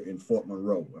here in Fort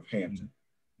Monroe of Hampton,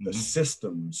 the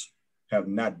systems have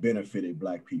not benefited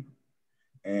Black people.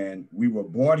 And we were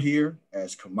brought here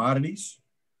as commodities.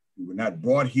 We were not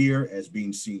brought here as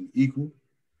being seen equal.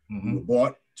 We were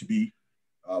brought to be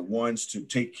ones to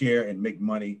take care and make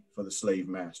money for the slave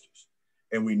masters.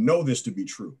 And we know this to be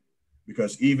true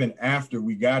because even after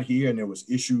we got here and there was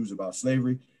issues about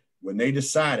slavery, when they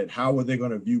decided how are they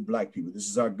going to view Black people, this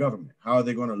is our government, how are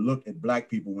they going to look at Black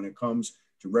people when it comes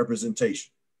to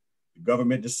representation? The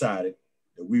government decided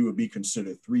that we would be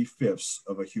considered 3/5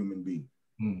 of a human being.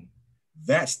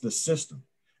 That's the system.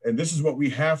 And this is what we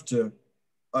have to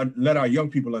let our young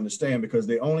people understand because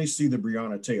they only see the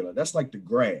Breonna Taylor. That's like the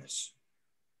grass.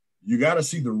 You got to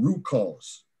see the root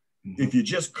cause. If you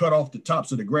just cut off the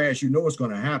tops of the grass, you know what's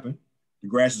going to happen. The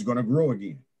grass is going to grow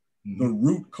again. The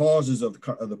root causes of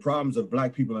the problems of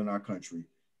Black people in our country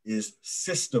is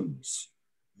systems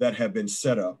that have been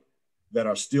set up that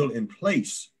are still in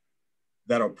place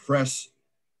that oppress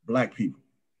Black people.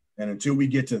 And until we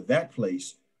get to that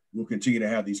place, we'll continue to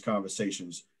have these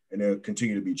conversations and there'll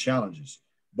continue to be challenges.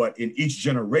 But in each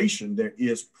generation, there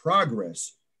is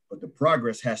progress, but the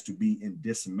progress has to be in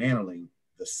dismantling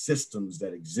the systems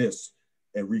that exist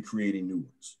and recreating new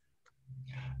ones.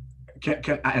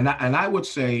 And I would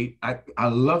say, I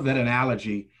love that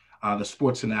analogy, the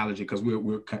sports analogy, because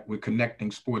we're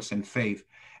connecting sports and faith.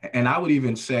 And I would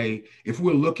even say, if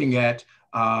we're looking at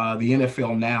the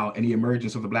NFL now and the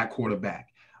emergence of the Black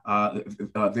quarterback,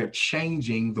 they're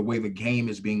changing the way the game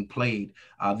is being played,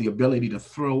 the ability to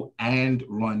throw and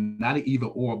run, not an either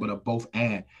or, but a both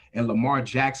and. And Lamar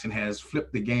Jackson has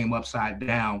flipped the game upside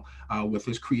down with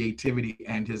his creativity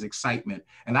and his excitement.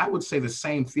 And I would say the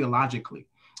same theologically.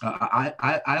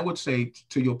 I would say,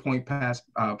 to your point,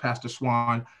 Pastor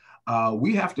Swann,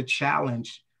 we have to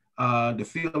challenge the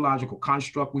theological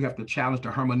construct. We have to challenge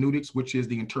the hermeneutics, which is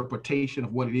the interpretation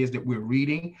of what it is that we're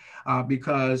reading,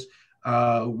 because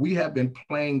we have been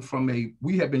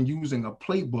using a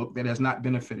playbook that has not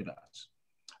benefited us.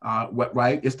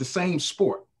 Right? It's the same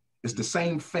sport, it's the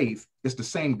same faith, it's the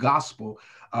same gospel,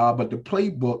 but the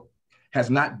playbook has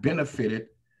not benefited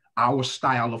our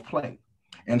style of play.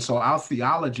 And so our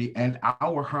theology and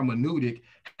our hermeneutic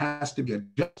has to be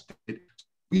adjusted.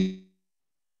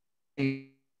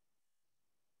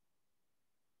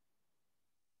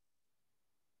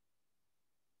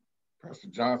 Pastor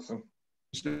Johnson.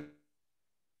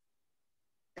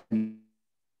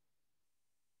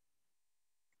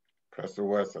 Pastor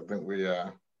West, I think we yeah,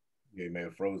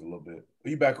 man, froze a little bit.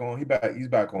 He's back on. He's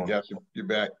back on. Got you. You're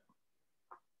back.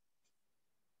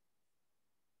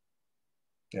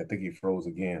 Yeah, I think he froze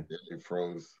again. Yeah, he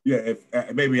froze. Yeah, if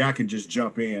maybe I can just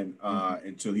jump in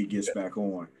until he gets back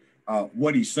on.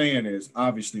 What he's saying is,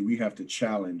 obviously, we have to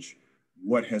challenge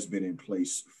what has been in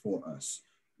place for us.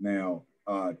 Now,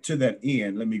 to that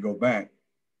end, let me go back.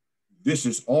 This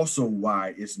is also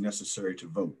why it's necessary to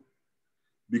vote.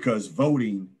 Because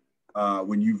voting,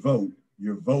 when you vote,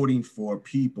 you're voting for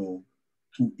people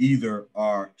who either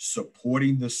are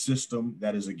supporting the system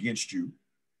that is against you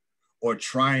or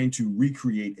trying to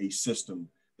recreate a system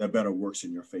that better works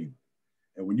in your favor.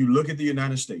 And when you look at the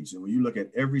United States and when you look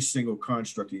at every single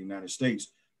construct in the United States,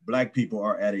 Black people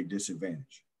are at a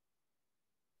disadvantage.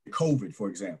 COVID, for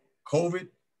example, COVID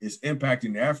is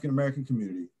impacting the African-American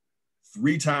community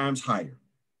 3 times higher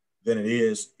than it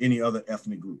is any other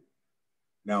ethnic group.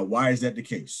 Now, why is that the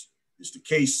case? It's the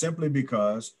case simply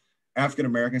because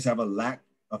African-Americans have a lack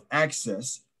of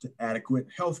access to adequate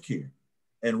health care.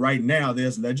 And right now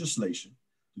there's legislation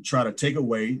to try to take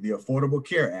away the Affordable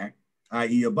Care Act,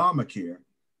 i.e. Obamacare,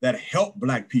 that helped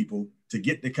Black people to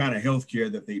get the kind of health care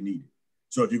that they needed.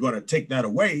 So if you're going to take that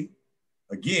away,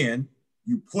 again,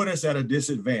 you put us at a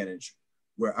disadvantage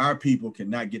where our people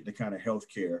cannot get the kind of health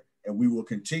care, and we will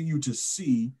continue to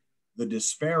see the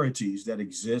disparities that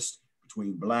exist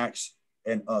between Blacks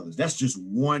and others. That's just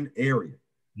one area.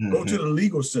 Go to the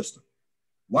legal system.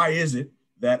 Why is it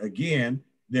that, again,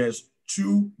 there's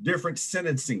 2 different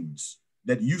sentencings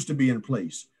that used to be in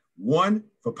place? One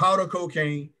for powder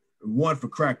cocaine and one for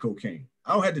crack cocaine.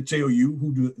 I don't have to tell you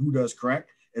who does crack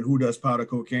and who does powder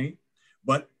cocaine,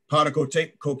 but powder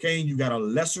cocaine, you got a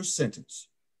lesser sentence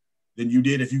than you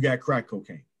did if you got crack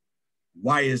cocaine.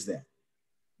 Why is that?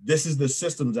 This is the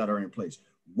systems that are in place.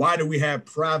 Why do we have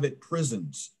private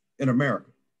prisons in America?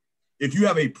 If you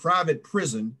have a private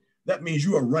prison, that means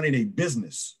you are running a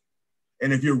business.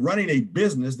 And if you're running a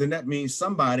business, then that means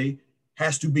somebody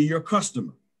has to be your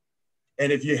customer.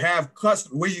 And if you have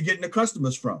where are you getting the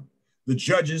customers from? The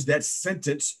judges that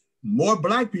sentence more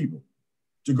Black people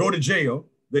to go to jail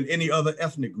than any other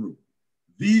ethnic group.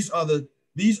 These are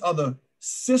the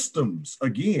systems,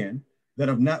 again, that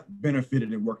have not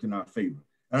benefited and worked in our favor.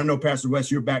 And I know, Pastor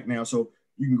West, you're back now, so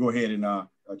you can go ahead and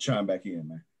chime back in,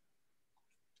 man.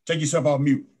 Take yourself off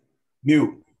mute.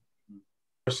 Mute.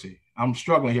 Mercy. I'm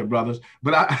struggling here, brothers.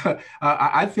 But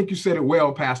I think you said it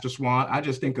well, Pastor Swann. I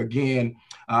just think, again,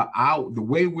 the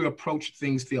way we approach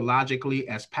things theologically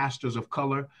as pastors of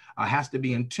color has to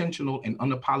be intentional and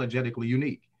unapologetically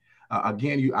unique.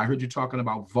 Again, I heard you talking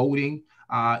about voting,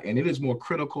 and it is more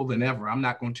critical than ever. I'm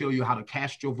not going to tell you how to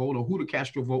cast your vote or who to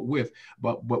cast your vote with,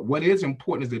 but what is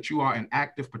important is that you are an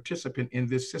active participant in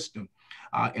this system.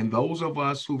 And those of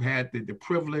us who've had the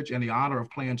privilege and the honor of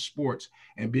playing sports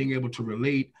and being able to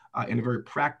relate in a very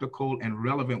practical and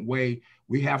relevant way,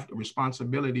 we have the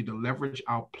responsibility to leverage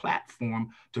our platform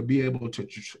to be able to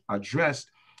address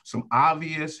some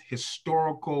obvious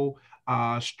historical,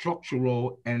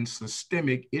 structural, and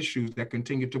systemic issues that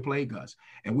continue to plague us.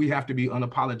 And we have to be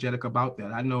unapologetic about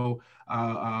that. I know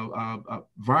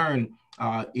Vernon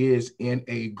is in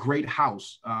a great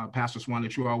house, Pastor Swann,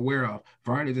 that you are aware of.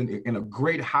 Vernon is in a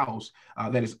great house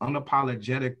that is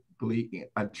unapologetically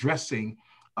addressing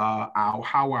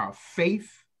how our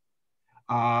faith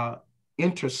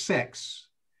intersects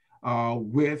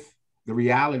with the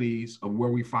realities of where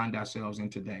we find ourselves in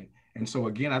today. And so,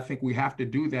 again, I think we have to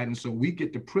do that. And so we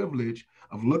get the privilege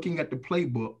of looking at the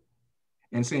playbook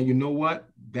and saying, you know what,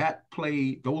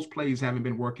 those plays haven't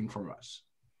been working for us.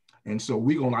 And so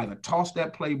we're going to either toss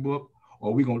that playbook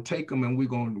or we're going to take them and we're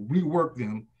going to rework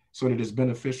them so that it's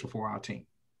beneficial for our team.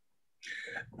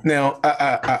 Now,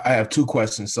 I have two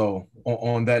questions. So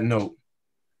on that note,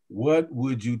 what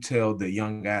would you tell the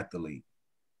young athlete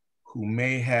who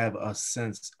may have a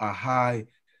high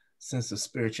sense of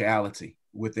spirituality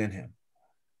within him,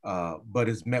 but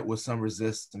is met with some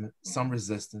resistance,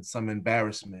 some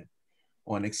embarrassment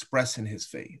on expressing his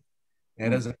faith?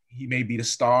 And he may be the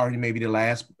star, he may be the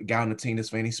last guy on the team that's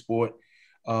for any sport,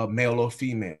 male or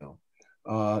female.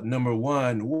 Number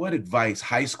one, what advice,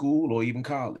 high school or even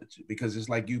college? Because it's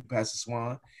like you, Pastor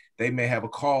Swann, they may have a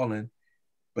calling,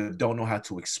 but don't know how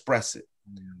to express it.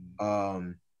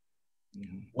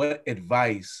 What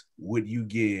advice would you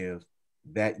give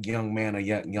that young man or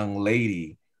young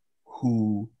lady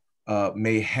who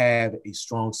may have a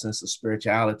strong sense of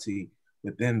spirituality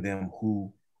within them,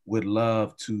 who would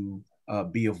love to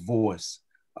be a voice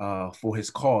for his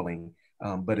calling,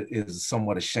 but is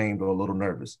somewhat ashamed or a little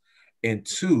nervous? And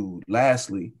two,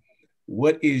 lastly,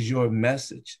 what is your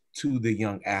message to the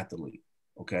young athlete,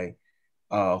 okay,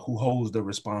 who holds the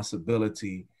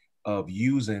responsibility of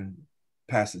using,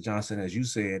 Pastor Johnson, as you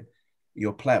said,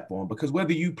 your platform? Because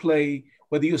whether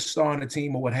you're starting a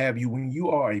team or what have you, when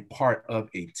you are a part of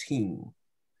a team,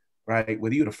 right,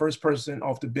 whether you're the first person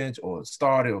off the bench or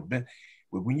starter or bench,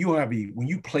 when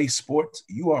you play sports,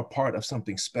 you are part of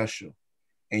something special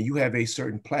and you have a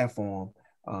certain platform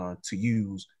to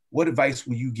use. What advice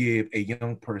will you give a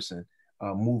young person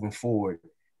moving forward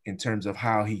in terms of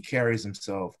how he carries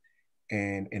himself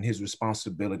and his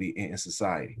responsibility in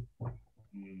society?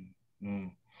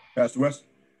 Pastor West?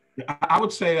 I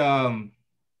would say,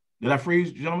 did I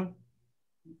freeze, gentlemen?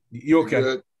 You okay?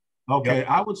 Good. Okay, Yep.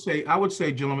 I would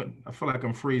say, gentlemen, I feel like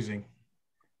I'm freezing.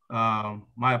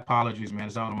 My apologies, man.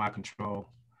 It's out of my control.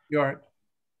 You all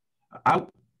right?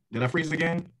 Did I freeze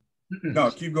again?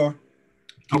 No, keep going.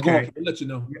 Keep going. I'll let you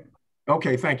know.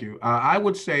 Okay, thank you. I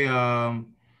would say,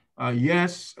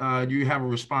 yes, you have a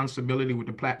responsibility with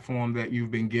the platform that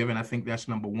you've been given. I think that's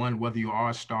number one, whether you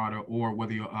are a starter or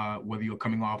whether you're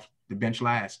coming off the bench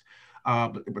last.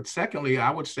 But secondly, I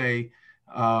would say,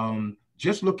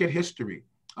 just look at history.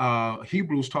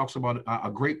 Hebrews talks about a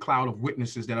great cloud of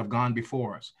witnesses that have gone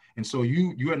before us. And so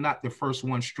you are not the first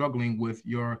one struggling with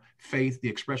your faith, the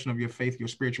expression of your faith, your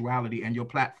spirituality, and your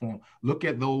platform. Look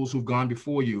at those who've gone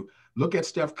before you. Look at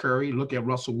Steph Curry, look at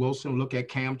Russell Wilson, look at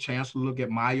Cam Chancellor, look at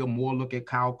Maya Moore, look at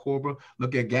Kyle Korver,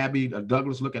 look at Gabby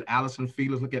Douglas, look at Allison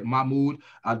Felix, look at Mahmoud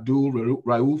Abdul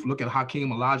Rauf, look at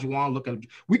Hakeem Olajuwon,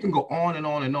 we can go on and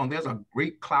on and on. There's a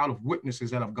great cloud of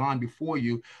witnesses that have gone before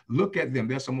you. Look at them.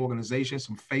 There's some organizations,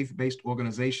 some faith-based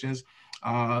organizations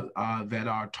that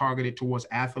are targeted towards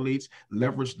athletes.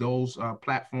 Leverage those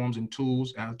platforms and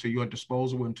tools to your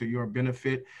disposal and to your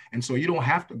benefit. And so you don't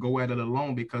have to go at it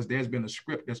alone because there's been a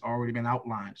script that's already been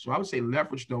outlined. So I would say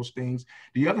leverage those things.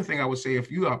 The other thing I would say, if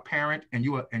you are a parent and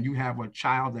you have a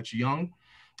child that's young,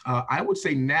 I would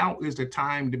say now is the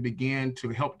time to begin to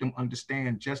help them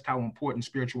understand just how important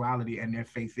spirituality and their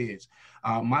faith is.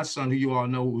 My son, who you all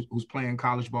know, who's playing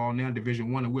college ball now,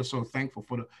 Division I, and we're so thankful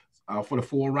for the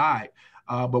full ride.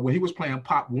 But when he was playing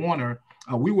Pop Warner,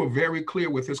 we were very clear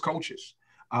with his coaches.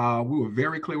 And I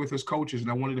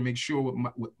wanted to make sure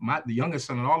with the youngest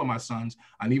son and all of my sons,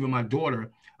 and even my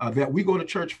daughter, that we go to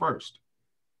church first.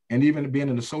 And even being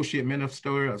an associate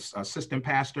minister, assistant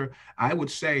pastor, I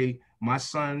would say my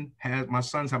sons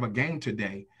have a game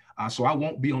today, so I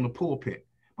won't be on the pulpit.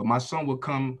 But my son would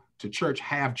come to church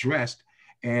half dressed,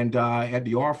 and at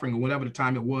the offering or whatever the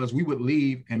time it was, we would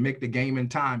leave and make the game in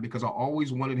time, because I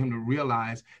always wanted him to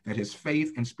realize that his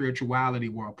faith and spirituality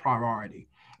were a priority.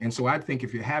 And so I think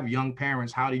if you have young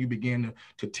parents, how do you begin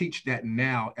to teach that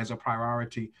now as a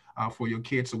priority for your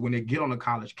kids, so when they get on a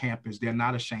college campus, they're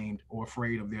not ashamed or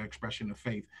afraid of their expression of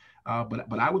faith.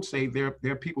 But I would say there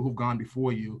are people who've gone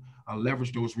before you,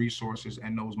 leverage those resources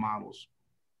and those models.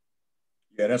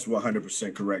 Yeah, that's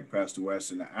 100% correct, Pastor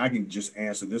West. And I can just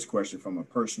answer this question from a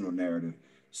personal narrative.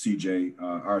 CJ,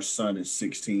 our son is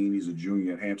 16. He's a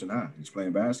junior at Hampton High. He's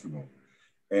playing basketball.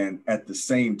 And at the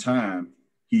same time,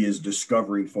 he is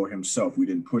discovering for himself. We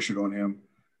didn't push it on him,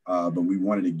 but we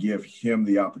wanted to give him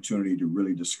the opportunity to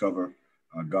really discover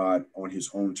God on his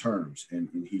own terms. And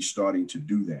he's starting to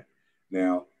do that.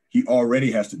 Now, he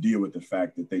already has to deal with the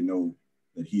fact that they know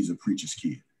that he's a preacher's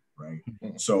kid, right?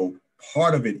 Mm-hmm. So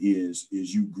part of it is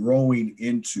you growing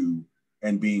into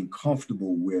and being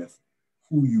comfortable with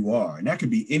who you are. And that could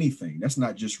be anything. That's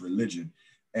not just religion.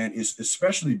 And it's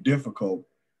especially difficult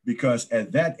because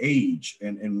at that age,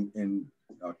 and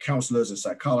counselors and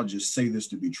psychologists say this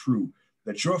to be true,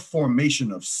 that your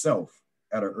formation of self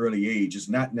at an early age is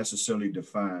not necessarily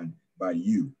defined by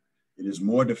you. It is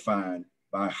more defined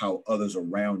by how others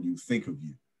around you think of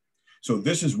you. So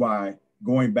this is why,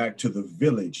 going back to the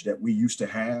village that we used to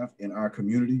have in our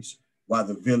communities, why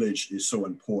the village is so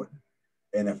important.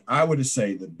 And if I were to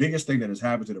say the biggest thing that has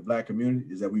happened to the Black community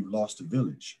is that we've lost the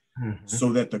village. Mm-hmm.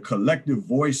 So that the collective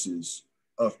voices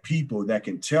of people that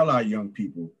can tell our young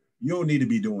people, you don't need to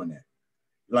be doing that.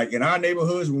 Like in our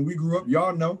neighborhoods, when we grew up,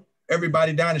 y'all know,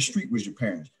 everybody down the street was your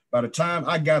parents. By the time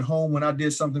I got home when I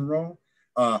did something wrong,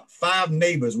 5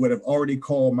 neighbors would have already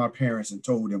called my parents and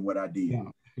told them what I did. Yeah.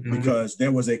 Because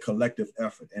there was a collective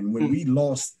effort. And when we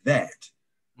lost that,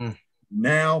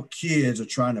 now kids are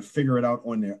trying to figure it out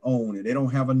on their own, and they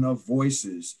don't have enough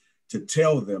voices to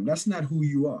tell them that's not who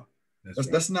you are.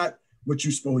 That's not what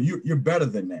you're supposed to. You're better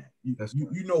than that.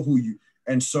 You know who you.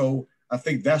 And so I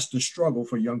think that's the struggle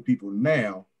for young people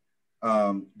now,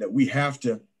 that we have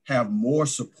to have more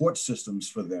support systems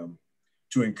for them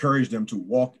to encourage them to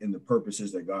walk in the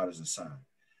purposes that God has assigned.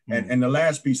 And the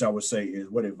last piece I would say is,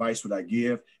 what advice would I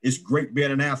give? It's great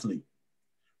being an athlete,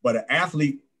 but an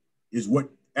athlete is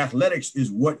athletics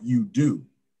is what you do.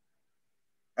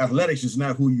 Athletics is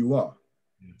not who you are.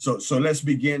 So let's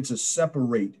begin to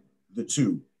separate the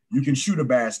two. You can shoot a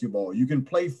basketball, you can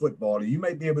play football, and you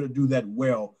may be able to do that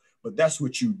well, but that's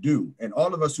what you do. And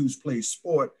all of us who's played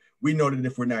sport, we know that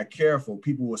if we're not careful,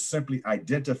 people will simply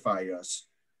identify us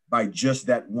by just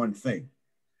that one thing.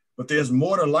 But there's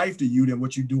more to life to you than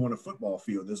what you do on a football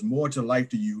field. There's more to life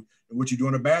to you than what you do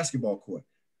on a basketball court.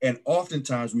 And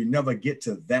oftentimes we never get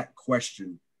to that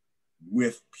question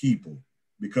with people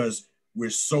because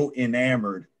we're so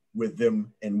enamored with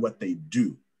them and what they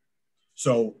do.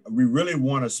 So we really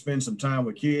want to spend some time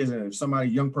with kids. And if somebody,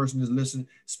 young person is listening,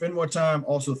 spend more time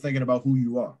also thinking about who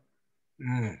you are.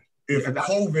 If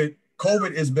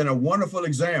COVID has been a wonderful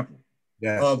example.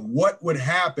 Yes. Of what would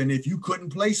happen if you couldn't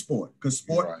play sport, because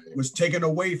sport was taken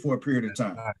away for a period of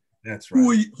time. That's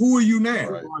right. Who are you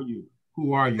now?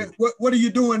 Who are you? What are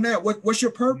you doing now? What's your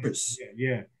purpose?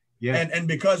 Yeah. And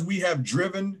because we have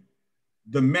driven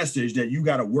the message that you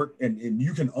got to work and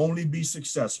you can only be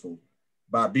successful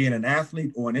by being an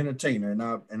athlete or an entertainer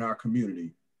in our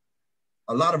community,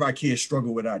 a lot of our kids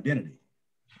struggle with identity.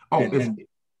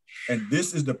 And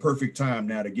this is the perfect time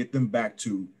now to get them back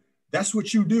to, that's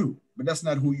what you do, but that's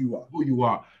not who you are. Who you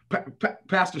are.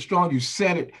 Pastor Strong, you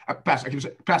said it.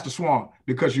 Pastor Swann,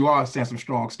 because you are saying some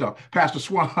strong stuff. Pastor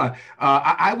Swann,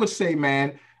 I would say,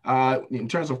 man, in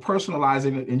terms of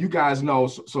personalizing it, and you guys know,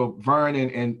 so Vernon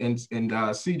and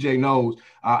CJ knows,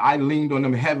 I leaned on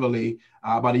them heavily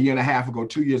about 1.5 years ago,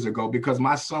 2 years ago, because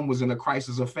my son was in a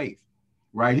crisis of faith,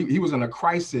 right? He was in a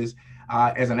crisis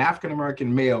as an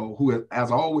African-American male who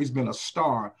has always been a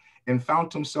star, and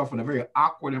found himself in a very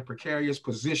awkward and precarious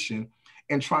position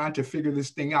and trying to figure this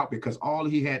thing out because all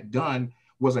he had done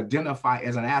was identified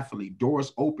as an athlete.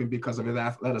 Doors open because of his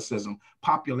athleticism.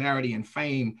 Popularity and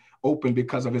fame opened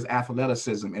because of his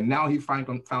athleticism. And now he found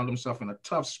himself in a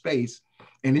tough space,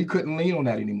 and he couldn't lean on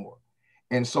that anymore.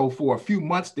 And so for a few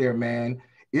months there, man,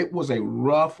 it was a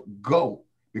rough go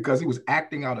because he was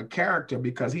acting out a character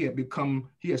because he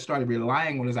had started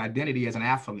relying on his identity as an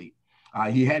athlete.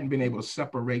 He hadn't been able to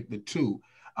separate the two.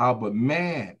 But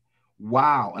man,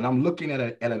 wow. And I'm looking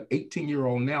at an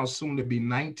 18-year-old now, soon to be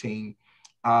 19,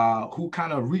 who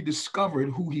kind of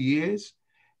rediscovered who he is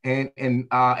and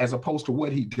as opposed to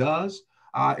what he does.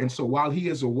 And so while he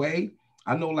is away,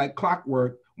 I know like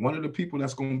clockwork, one of the people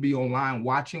that's going to be online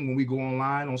watching when we go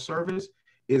online on service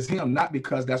is him, not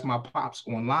because that's my pops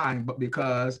online, but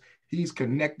because he's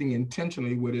connecting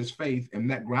intentionally with his faith, and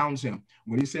that grounds him.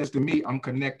 When he says to me, I'm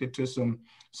connected to some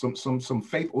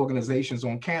faith organizations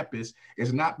on campus,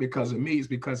 it's not because of me, it's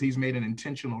because he's made an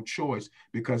intentional choice,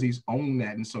 because he's owned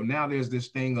that. And so now there's this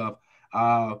thing of,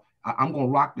 I'm going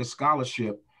to rock this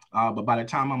scholarship, but by the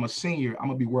time I'm a senior, I'm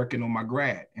going to be working on my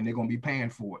grad, and they're going to be paying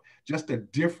for it. Just a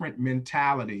different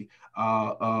mentality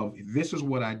of this is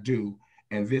what I do,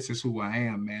 and this is who I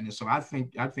am, man. And so I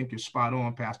think you're spot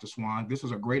on, Pastor Swann. This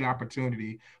is a great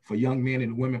opportunity for young men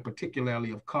and women,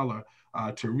 particularly of color,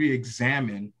 to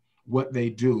re-examine what they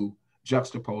do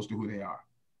juxtaposed to who they are.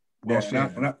 Well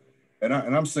said. And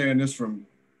I'm saying this from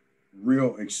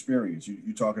real experience.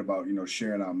 You talk about,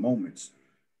 sharing our moments.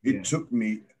 It took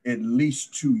me at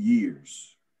least 2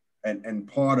 years. And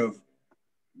part of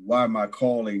why my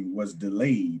calling was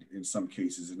delayed in some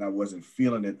cases, and I wasn't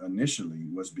feeling it initially,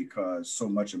 was because so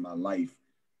much of my life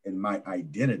and my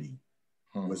identity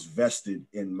was vested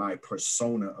in my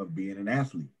persona of being an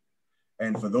athlete.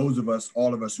 And for those of us,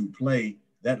 all of us who play,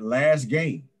 that last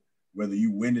game, whether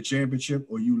you win the championship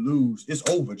or you lose, it's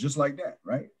over just like that,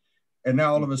 right? And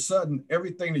now all of a sudden,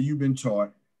 everything that you've been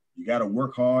taught, you got to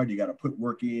work hard, you got to put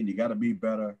work in, you got to be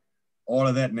better. All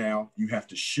of that now, you have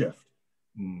to shift.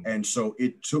 And so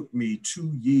it took me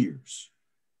 2 years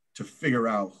to figure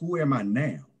out, who am I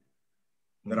now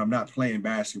that I'm not playing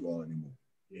basketball anymore?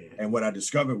 And what I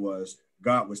discovered was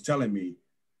God was telling me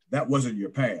that wasn't your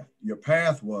path. Your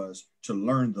path was to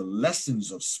learn the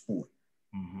lessons of sport,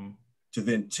 to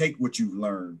then take what you've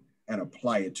learned and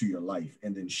apply it to your life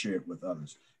and then share it with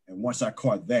others. And once I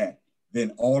caught that,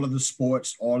 then all of the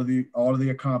sports, all of the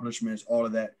accomplishments, all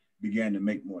of that began to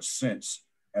make more sense,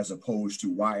 as opposed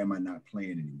to, why am I not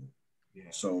playing anymore?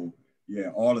 So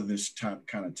all of this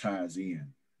kind of ties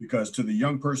in, because to the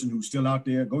young person who's still out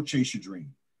there, go chase your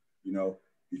dream.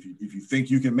 If you think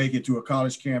you can make it to a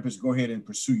college campus, go ahead and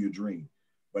pursue your dream.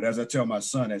 But as I tell my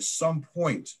son, at some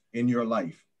point in your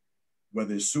life,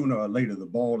 whether it's sooner or later, the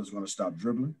ball is going to stop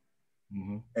dribbling,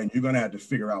 and you're going to have to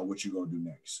figure out what you're going to do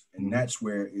next. And that's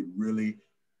where it really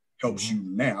helps you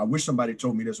now. I wish somebody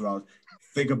told me this when I was,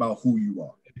 think about who you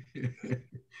are.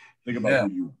 Think about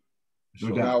who you are.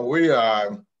 Sure. Now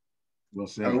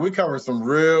we covered some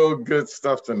real good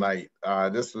stuff tonight.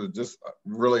 This was just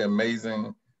really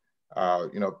amazing.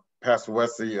 Pastor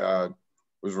Wesley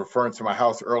was referring to my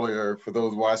house earlier, for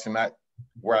those watching, not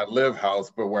where I live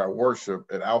house, but where I worship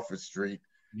at Alfred Street,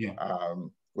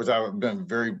 which I've been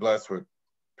very blessed with.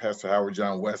 Pastor Howard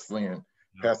John Wesley and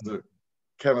Pastor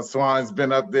Kevin Swann's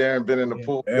been up there and been in the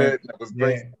pulpit. And it was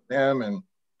great for him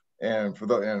and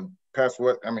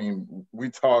Pastor we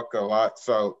talk a lot.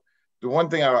 So the one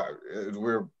thing as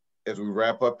we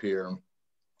wrap up here,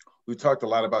 we talked a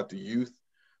lot about the youth,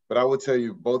 but I would tell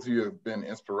you, both of you have been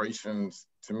inspirations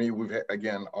to me. We've had,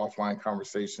 again, offline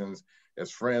conversations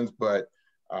as friends, but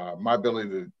my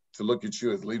ability to look at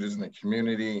you as leaders in the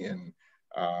community and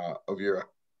of your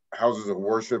houses of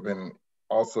worship, and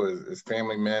also as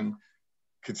family men,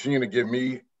 continue to give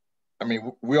me,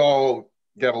 we all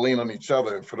got to lean on each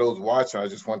other. For those watching, I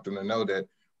just want them to know that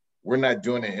we're not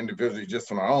doing it individually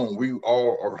just on our own. We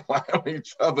all are relying on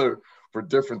each other for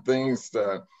different things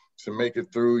to make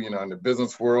it through. In the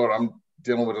business world, I'm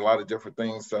dealing with a lot of different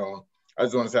things. So I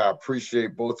just want to say I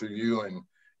appreciate both of you. And,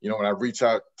 when I reach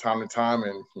out time to time,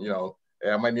 and,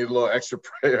 I might need a little extra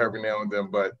prayer every now and then,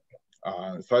 but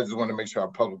so I just want to make sure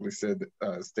I publicly stated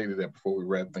that before we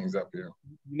wrap things up here.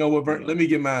 You know what, Vernon, let me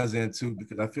get mine in too,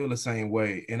 because I feel the same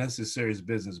way. And that's a serious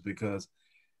business because,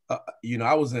 I'm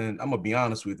going to be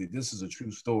honest with you. This is a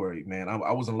true story, man.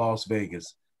 I was in Las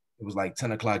Vegas. It was like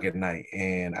 10 o'clock at night,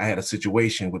 and I had a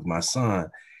situation with my son,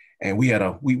 and we had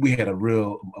a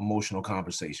real emotional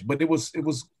conversation, but it was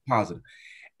positive.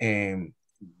 And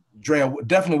Dre, I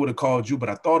definitely would have called you, but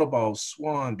I thought about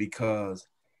Swann because,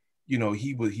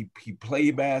 he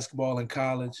played basketball in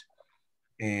college,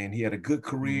 and he had a good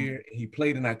career. He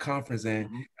played in that conference, and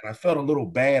I felt a little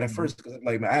bad at first because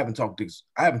like I haven't talked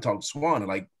to Swann in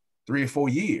like 3 or 4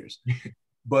 years,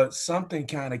 but something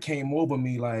kind of came over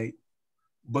me like,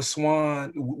 but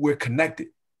Swann, we're connected.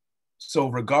 So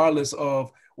regardless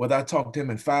of whether I talked to him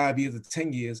in 5 years or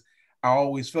 10 years, I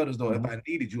always felt as though if I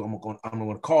needed you, I'm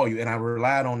gonna call you, and I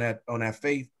relied on that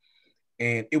faith.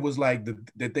 And it was like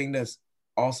the thing that's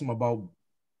awesome about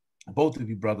both of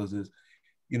you brothers is,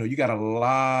 you know, you got a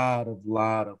lot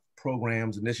of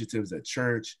programs, initiatives at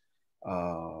church,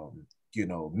 you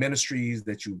know, ministries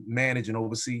that you manage and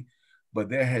oversee, but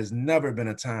there has never been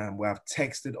a time where I've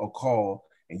texted or called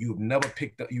and you've never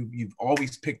picked up, you've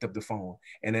always picked up the phone.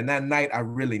 And then that night I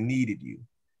really needed you,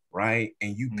 right?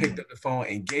 And you picked up the phone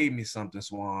and gave me something,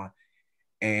 Swann.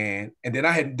 And then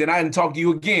I hadn't talked to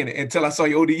you again until I saw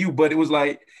your ODU, but it was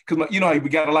like, because you know, we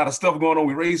got a lot of stuff going on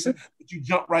with racing, but you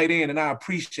jumped right in, and I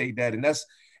appreciate that.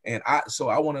 And so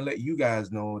I want to let you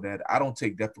guys know that I don't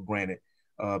take that for granted,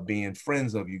 being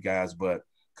friends of you guys, but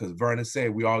because Vernon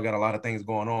said we all got a lot of things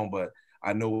going on, but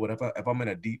I know what if I'm in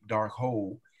a deep, dark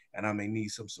hole and I may need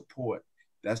some support,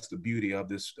 that's the beauty of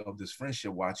this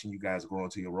friendship, watching you guys grow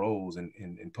into your roles and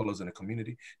pillars in the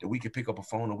community, that we can pick up a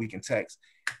phone or we can text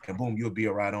and boom, you'll be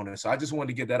right on it. So I just wanted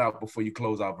to get that out before you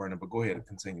close out, Vernon, but go ahead and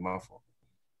continue. My fault.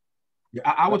 Yeah,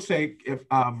 I would say, if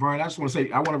Vernon, I just want to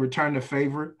say, I want to return the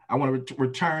favor. I want to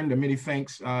return the many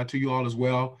thanks to you all as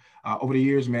well. Over the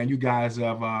years, man, you guys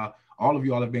have, all of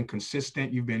you all have been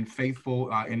consistent. You've been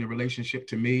faithful in the relationship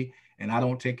to me, and I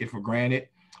don't take it for granted.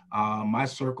 My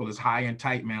circle is high and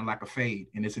tight, man, like a fade,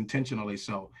 and it's intentionally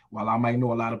so. While I might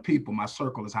know a lot of people, my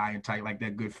circle is high and tight like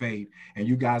that good fade, and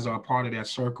you guys are a part of that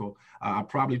circle. I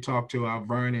probably talked to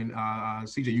Vernon,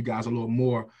 CJ, you guys a little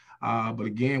more, but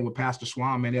again, with Pastor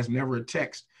Swann, man, there's never a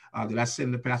text that I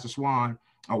send to Pastor Swann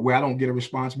where I don't get a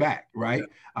response back, right?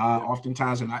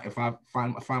 Oftentimes, and if I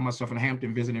find myself in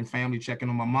Hampton visiting family, checking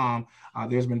on my mom,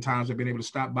 there's been times I've been able to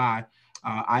stop by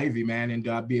Ivy, man,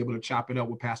 and be able to chop it up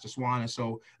with Pastor Swann. And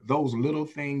so those little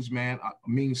things, man,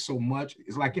 mean so much.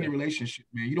 It's like any relationship,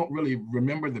 man. You don't really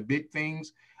remember the big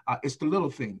things. It's the little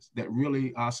things that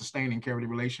really sustain and carry the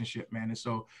relationship, man. And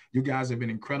so you guys have been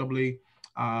incredibly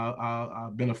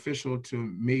beneficial to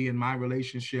me and my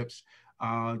relationships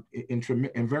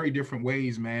in very different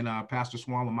ways, man. Pastor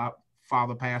Swann, when my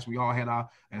father passed, we all had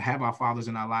have our fathers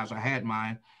in our lives. I had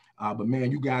mine. But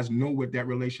man, you guys know what that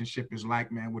relationship is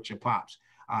like, man, with your pops,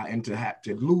 and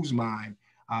to lose mine,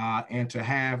 and to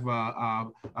have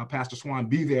Pastor Swann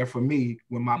be there for me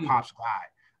when my pops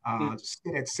died,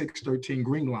 sit at 613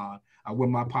 Green Lawn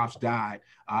when my pops died,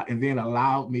 and then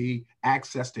allowed me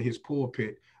access to his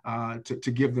pulpit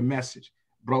to give the message.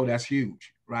 Bro, that's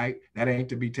huge, right? That ain't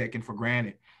to be taken for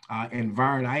granted. And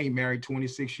Vern, I ain't married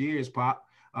 26 years, Pop.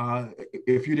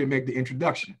 If you didn't make the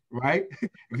introduction, right?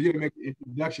 If you didn't make the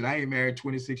introduction, I ain't married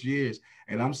 26 years.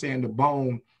 And I'm saying the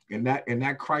bone in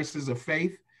that crisis of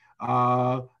faith,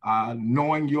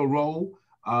 knowing your role,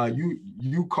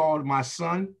 you called my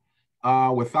son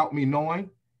without me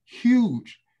knowing,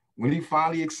 huge. When he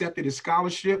finally accepted his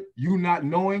scholarship, you not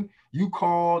knowing, you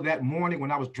called that morning when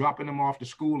I was dropping him off to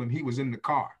school and he was in the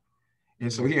car.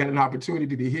 And so he had an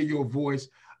opportunity to hear your voice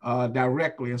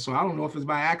directly. And so I don't know if it's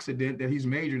by accident that he's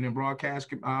majoring in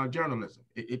broadcast journalism.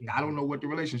 I don't know what the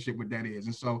relationship with that is.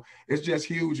 And so it's just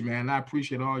huge, man. I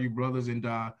appreciate all you brothers and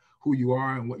who you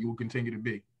are and what you will continue to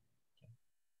be.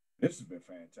 This has been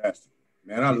fantastic,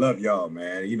 man. I love y'all,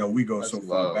 man. You know, we go so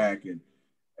far back,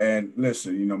 and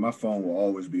listen, you know, my phone will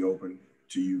always be open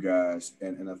to you guys.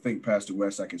 And I think, Pastor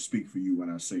West, I can speak for you when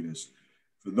I say this.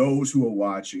 For those who are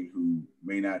watching who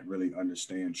may not really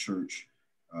understand church,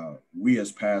 we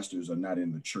as pastors are not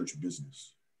in the church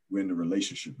business. We're in the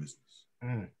relationship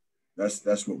business.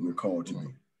 That's what we're called to be.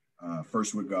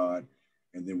 First with God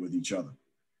and then with each other.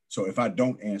 So if I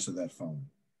don't answer that phone,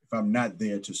 if I'm not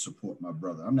there to support my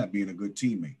brother, I'm not being a good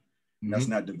teammate. That's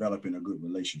not developing a good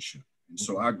relationship. And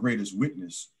so our greatest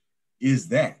witness is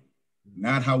that,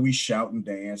 not how we shout and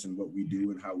dance and what we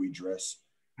do and how we dress,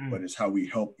 but it's how we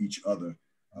help each other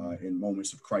in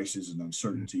moments of crisis and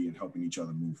uncertainty and helping each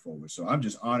other move forward. So I'm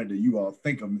just honored that you all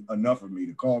think enough of me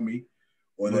to call me,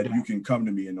 or that you can come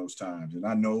to me in those times. And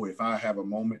I know if I have a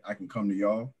moment, I can come to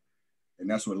y'all. And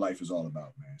that's what life is all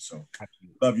about, man. So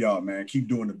love y'all, man. Keep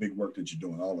doing the big work that you're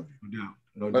doing, all of you.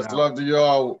 Much love to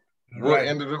y'all. We'll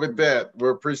end it with that. We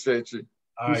appreciate you.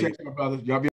 Appreciate you, brothers. Y'all be